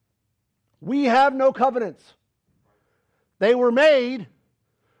church. We have no covenants. They were made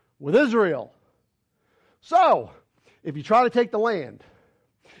with Israel. So, if you try to take the land,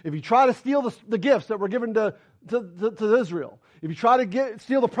 if you try to steal the gifts that were given to Israel, if you try to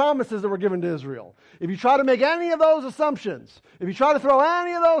steal the promises that were given to Israel, if you try to make any of those assumptions, if you try to throw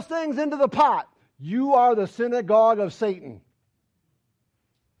any of those things into the pot, you are the synagogue of Satan.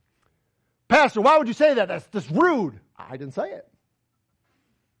 Pastor, why would you say that? That's rude. I didn't say it.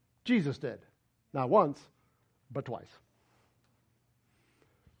 Jesus did. Not once, but twice.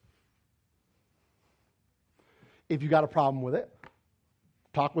 If you got a problem with it,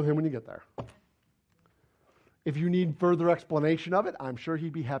 talk with him when you get there. If you need further explanation of it, I'm sure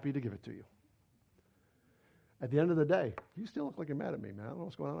he'd be happy to give it to you. At the end of the day, you still look like you're mad at me, man. I don't know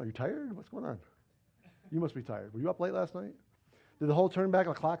what's going on. Are you tired? What's going on? You must be tired. Were you up late last night? Did the whole turn back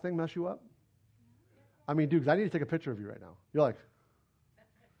the clock thing mess you up? I mean, dude, 'cause I need to take a picture of you right now. You're like,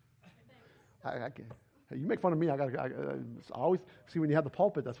 I can't. Hey, you make fun of me. I always see when you have the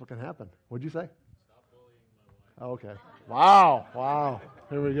pulpit, that's what can happen. What'd you say? Stop bullying my wife. Oh, okay. Wow.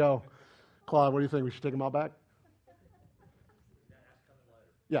 Here we go. Claude, what do you think? We should take them out back?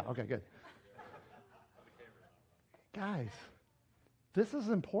 Yeah, okay, good. Guys, this is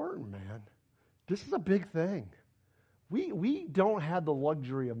important, man. This is a big thing. We don't have the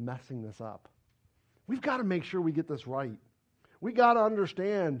luxury of messing this up. We've got to make sure we get this right. We got to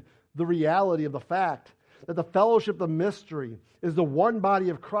understand the reality of the fact that the fellowship of mystery is the one body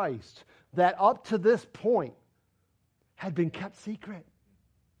of Christ that up to this point had been kept secret.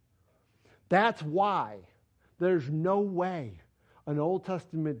 That's why there's no way an Old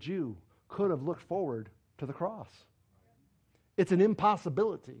Testament Jew could have looked forward to the cross. It's an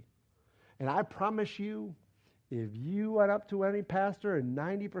impossibility. And I promise you, if you went up to any pastor and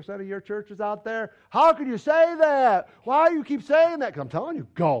 90% of your church is out there, how could you say that? Why do you keep saying that? Because I'm telling you,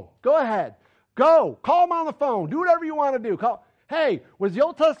 go ahead. Go. Call them on the phone. Do whatever you want to do. Hey, was the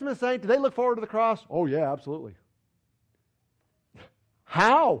Old Testament saint, did they look forward to the cross? Oh, yeah, absolutely.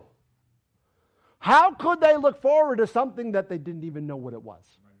 How? How could they look forward to something that they didn't even know what it was?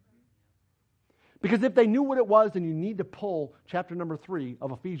 Because if they knew what it was, then you need to pull chapter number 3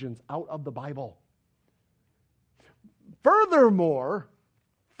 of Ephesians out of the Bible. Furthermore,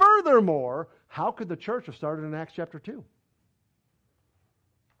 how could the church have started in Acts chapter 2?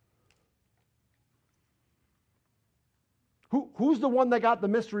 Who's the one that got the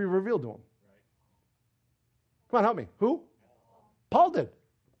mystery revealed to him? Come on, help me. Who? Paul did.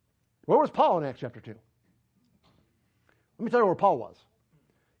 Where was Paul in Acts chapter 2? Let me tell you where Paul was.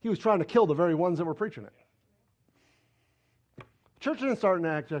 He was trying to kill the very ones that were preaching it. The church didn't start in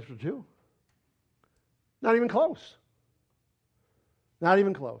Acts chapter 2. Not even close. Not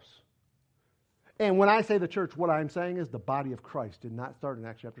even close. And when I say the church, what I'm saying is the body of Christ did not start in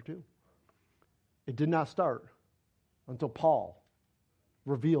Acts chapter 2. It did not start until Paul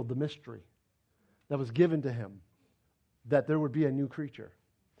revealed the mystery that was given to him, that there would be a new creature.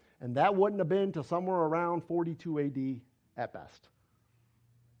 And that wouldn't have been till somewhere around 42 AD at best.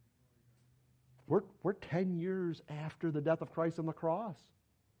 We're 10 years after the death of Christ on the cross.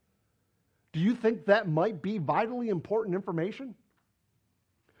 Do you think that might be vitally important information?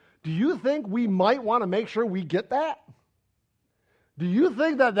 Do you think we might want to make sure we get that? Do you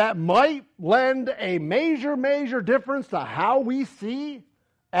think that that might lend a major, major difference to how we see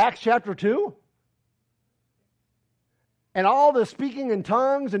Acts chapter 2? And all the speaking in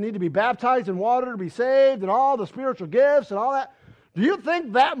tongues and need to be baptized in water to be saved and all the spiritual gifts and all that. Do you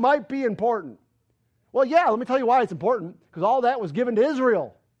think that might be important? Well, yeah, let me tell you why it's important. Because all that was given to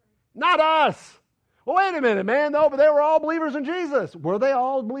Israel, not us. Well, wait a minute, man. No, but they were all believers in Jesus. Were they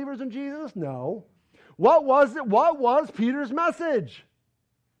all believers in Jesus? No. What was it? What was Peter's message?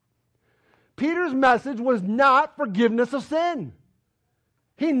 Peter's message was not forgiveness of sin.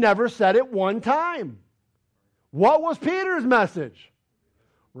 He never said it one time. What was Peter's message?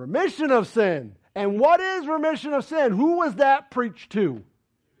 Remission of sin. And what is remission of sin? Who was that preached to?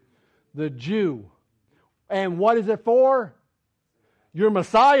 The Jew. And what is it for? Your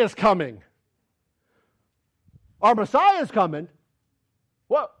Messiah is coming. Our Messiah is coming.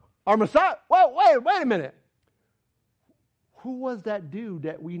 What? Our Messiah? Well, wait a minute. Who was that dude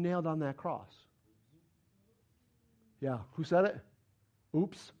that we nailed on that cross? Yeah, who said it?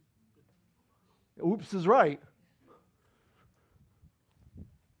 Oops. Oops is right.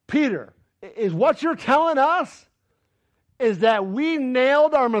 Peter, is what you're telling us is that we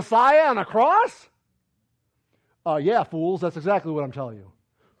nailed our Messiah on a cross? Yeah, fools, that's exactly what I'm telling you.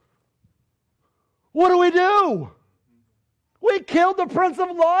 What do? We killed the Prince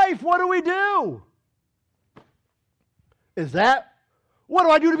of Life. What do? Is that, what do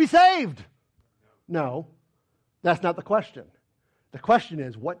I do to be saved? No, that's not the question. The question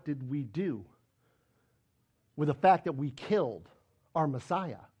is, what did we do with the fact that we killed our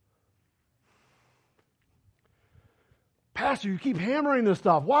Messiah? Pastor, you keep hammering this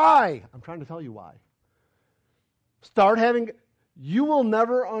stuff. Why? I'm trying to tell you why. You will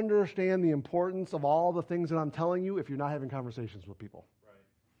never understand the importance of all the things that I'm telling you if you're not having conversations with people.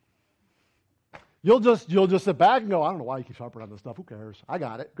 Right. You'll just sit back and go, I don't know why you keep harping on this stuff. Who cares? I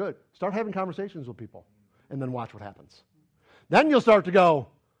got it. Good. Start having conversations with people and then watch what happens. Then you'll start to go,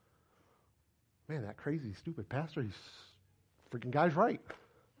 man, that crazy, stupid pastor, he's freaking guy's right.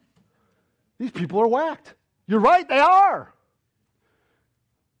 These people are whacked. You're right, they are.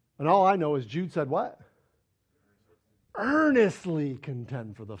 And all I know is Jude said what? Earnestly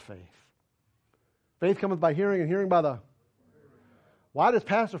contend for the faith. Faith cometh by hearing, and hearing by the... Why does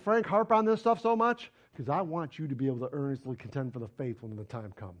Pastor Frank harp on this stuff so much? Because I want you to be able to earnestly contend for the faith when the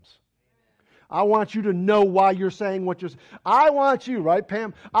time comes. I want you to know why you're saying what you're saying. I want you, right,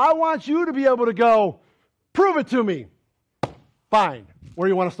 Pam? I want you to be able to go, prove it to me. Fine. Where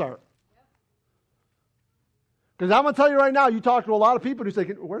do you want to start? Because I'm going to tell you right now, you talk to a lot of people who say,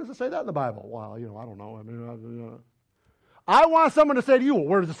 where does it say that in the Bible? Well, I don't know. I want someone to say to you, well,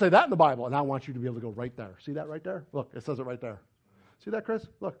 where does it say that in the Bible? And I want you to be able to go right there. See that right there? Look, it says it right there. See that, Chris?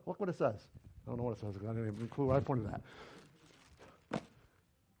 Look what it says. I don't know what it says. I don't even have a clue where I pointed at.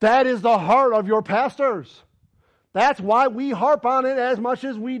 That is the heart of your pastors. That's why we harp on it as much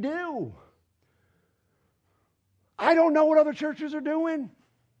as we do. I don't know what other churches are doing.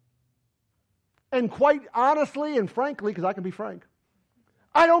 And quite honestly and frankly, because I can be frank,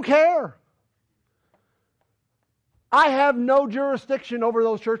 I don't care. I have no jurisdiction over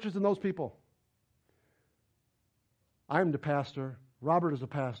those churches and those people. I'm the pastor. Robert is the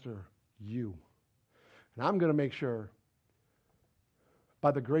pastor. You. And I'm going to make sure,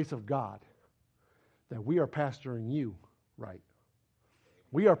 by the grace of God, that we are pastoring you right.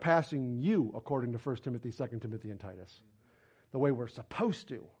 We are pastoring you according to 1 Timothy, 2 Timothy, and Titus. The way we're supposed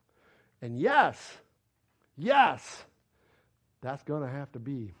to. And yes, that's going to have to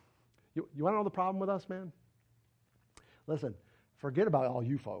be. You want to know the problem with us, man? Listen, forget about all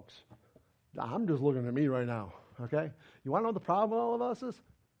you folks. I'm just looking at me right now, okay? You want to know the problem with all of us is?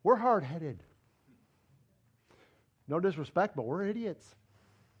 We're hard-headed. No disrespect, but we're idiots.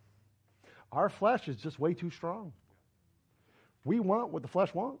 Our flesh is just way too strong. We want what the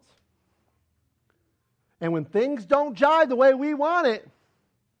flesh wants. And when things don't jive the way we want it,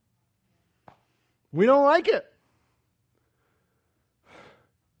 We don't like it.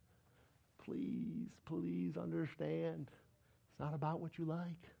 Please understand. It's not about what you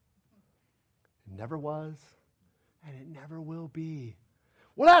like. It never was, and it never will be.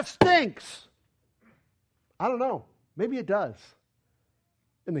 Well, that stinks. I don't know. Maybe it does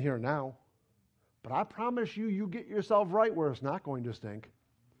in the here and now. But I promise you, you get yourself right where it's not going to stink.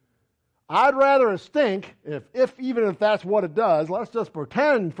 I'd rather it stink, even if that's what it does. Let's just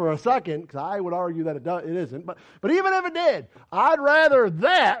pretend for a second, because I would argue that it isn't. But even if it did, I'd rather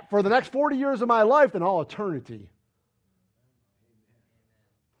that for the next 40 years of my life than all eternity.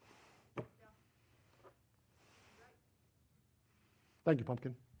 Thank you,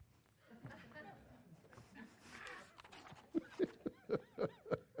 pumpkin.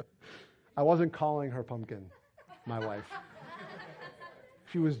 I wasn't calling her pumpkin, my wife.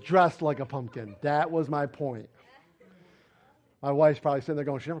 She was dressed like a pumpkin. That was my point. My wife's probably sitting there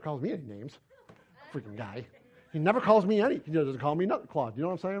going, she never calls me any names. Freaking guy. He never calls me any. He doesn't call me nothing, Claude. You know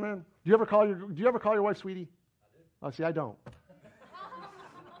what I'm saying, man? Do you ever call your wife sweetie? Oh, see, I don't.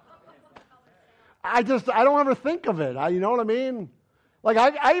 I don't ever think of it. You know what I mean? Like,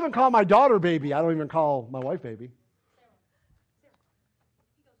 I even call my daughter baby. I don't even call my wife baby.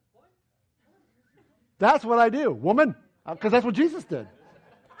 That's what I do. Woman. Because that's what Jesus did.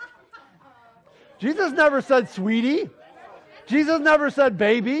 Jesus never said sweetie. Jesus never said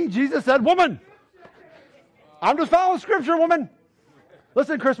baby. Jesus said woman. I'm just following Scripture, woman.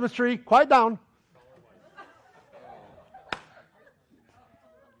 Listen, Christmas tree, quiet down.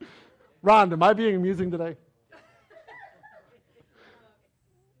 Ron, am I being amusing today?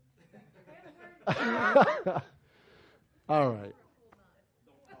 All right.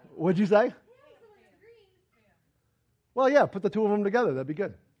 What'd you say? Well, yeah, put the two of them together. That'd be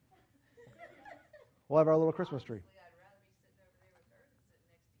good. We'll have our little Christmas tree.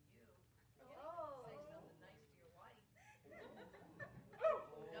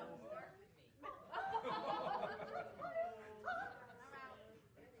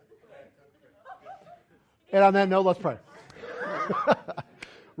 And on that note, let's pray.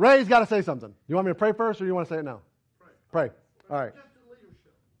 Ray's got to say something. You want me to pray first, or you want to say it now? Pray. All right.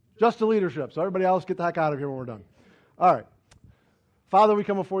 Just to leadership. So everybody else get the heck out of here when we're done. All right. Father, we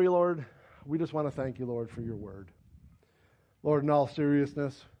come before you, Lord. We just want to thank you, Lord, for your word. Lord, in all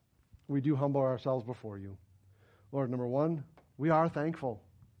seriousness, we do humble ourselves before you. Lord, number one, we are thankful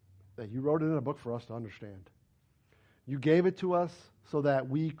that you wrote it in a book for us to understand. You gave it to us so that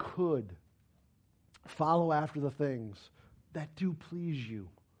we could follow after the things that do please you.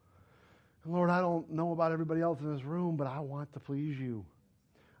 And Lord, I don't know about everybody else in this room, but I want to please you.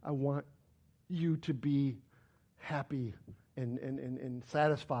 I want you to be happy and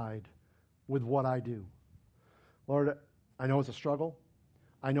satisfied with what I do. Lord, I know it's a struggle.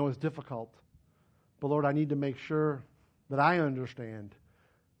 I know it's difficult. But Lord, I need to make sure that I understand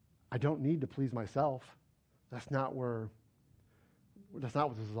I don't need to please myself. That's not what this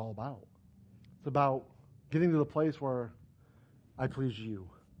is all about. It's about getting to the place where I please you.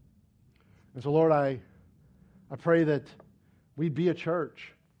 And so, Lord, I pray that we'd be a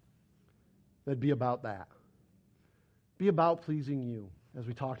church that'd be about that. Be about pleasing you, as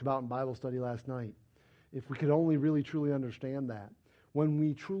we talked about in Bible study last night. If we could only really truly understand that, when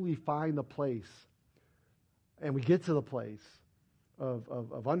we truly find the place and we get to the place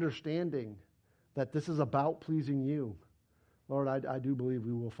of understanding that this is about pleasing you, Lord, I do believe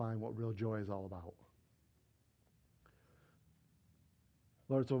we will find what real joy is all about.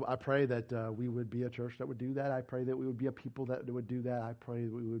 Lord, so I pray that we would be a church that would do that. I pray that we would be a people that would do that. I pray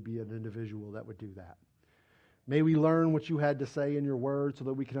that we would be an individual that would do that. May we learn what you had to say in your word so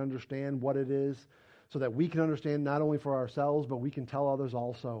that we can understand what it is, so that we can understand not only for ourselves, but we can tell others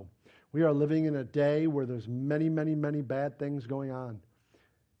also. We are living in a day where there's many, many, many bad things going on.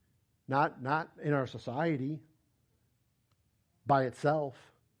 Not in our society by itself,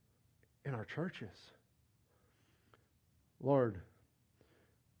 in our churches. Lord,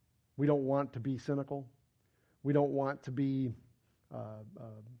 we don't want to be cynical. We don't want to be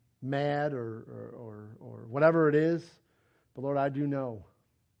mad or whatever it is. But Lord, I do know,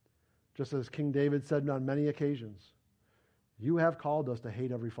 just as King David said on many occasions, you have called us to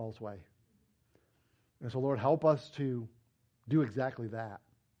hate every false way. And so, Lord, help us to do exactly that.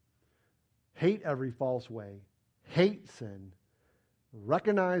 Hate every false way. Hate sin.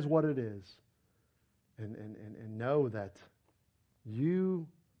 Recognize what it is. And know that you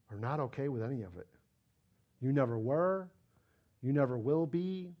are not okay with any of it. You never were. You never will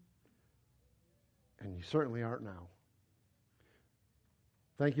be. And you certainly aren't now.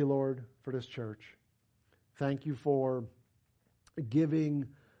 Thank you, Lord, for this church. Thank you for giving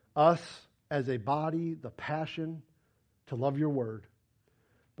us as a body the passion to love your word.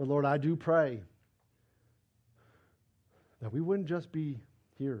 But Lord, I do pray that we wouldn't just be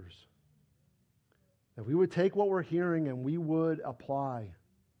hearers, that we would take what we're hearing and we would apply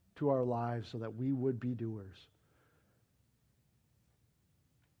to our lives so that we would be doers.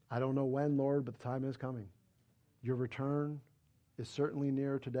 I don't know when, Lord, but the time is coming. Your return is certainly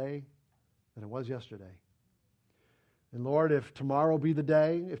nearer today than it was yesterday. And Lord, if tomorrow be the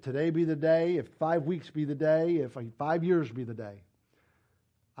day, if today be the day, if 5 weeks be the day, if 5 years be the day,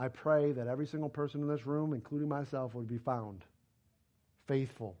 I pray that every single person in this room, including myself, would be found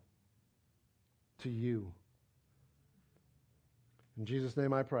faithful to you. In Jesus'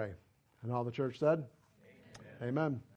 name I pray. And all the church said, Amen. Amen.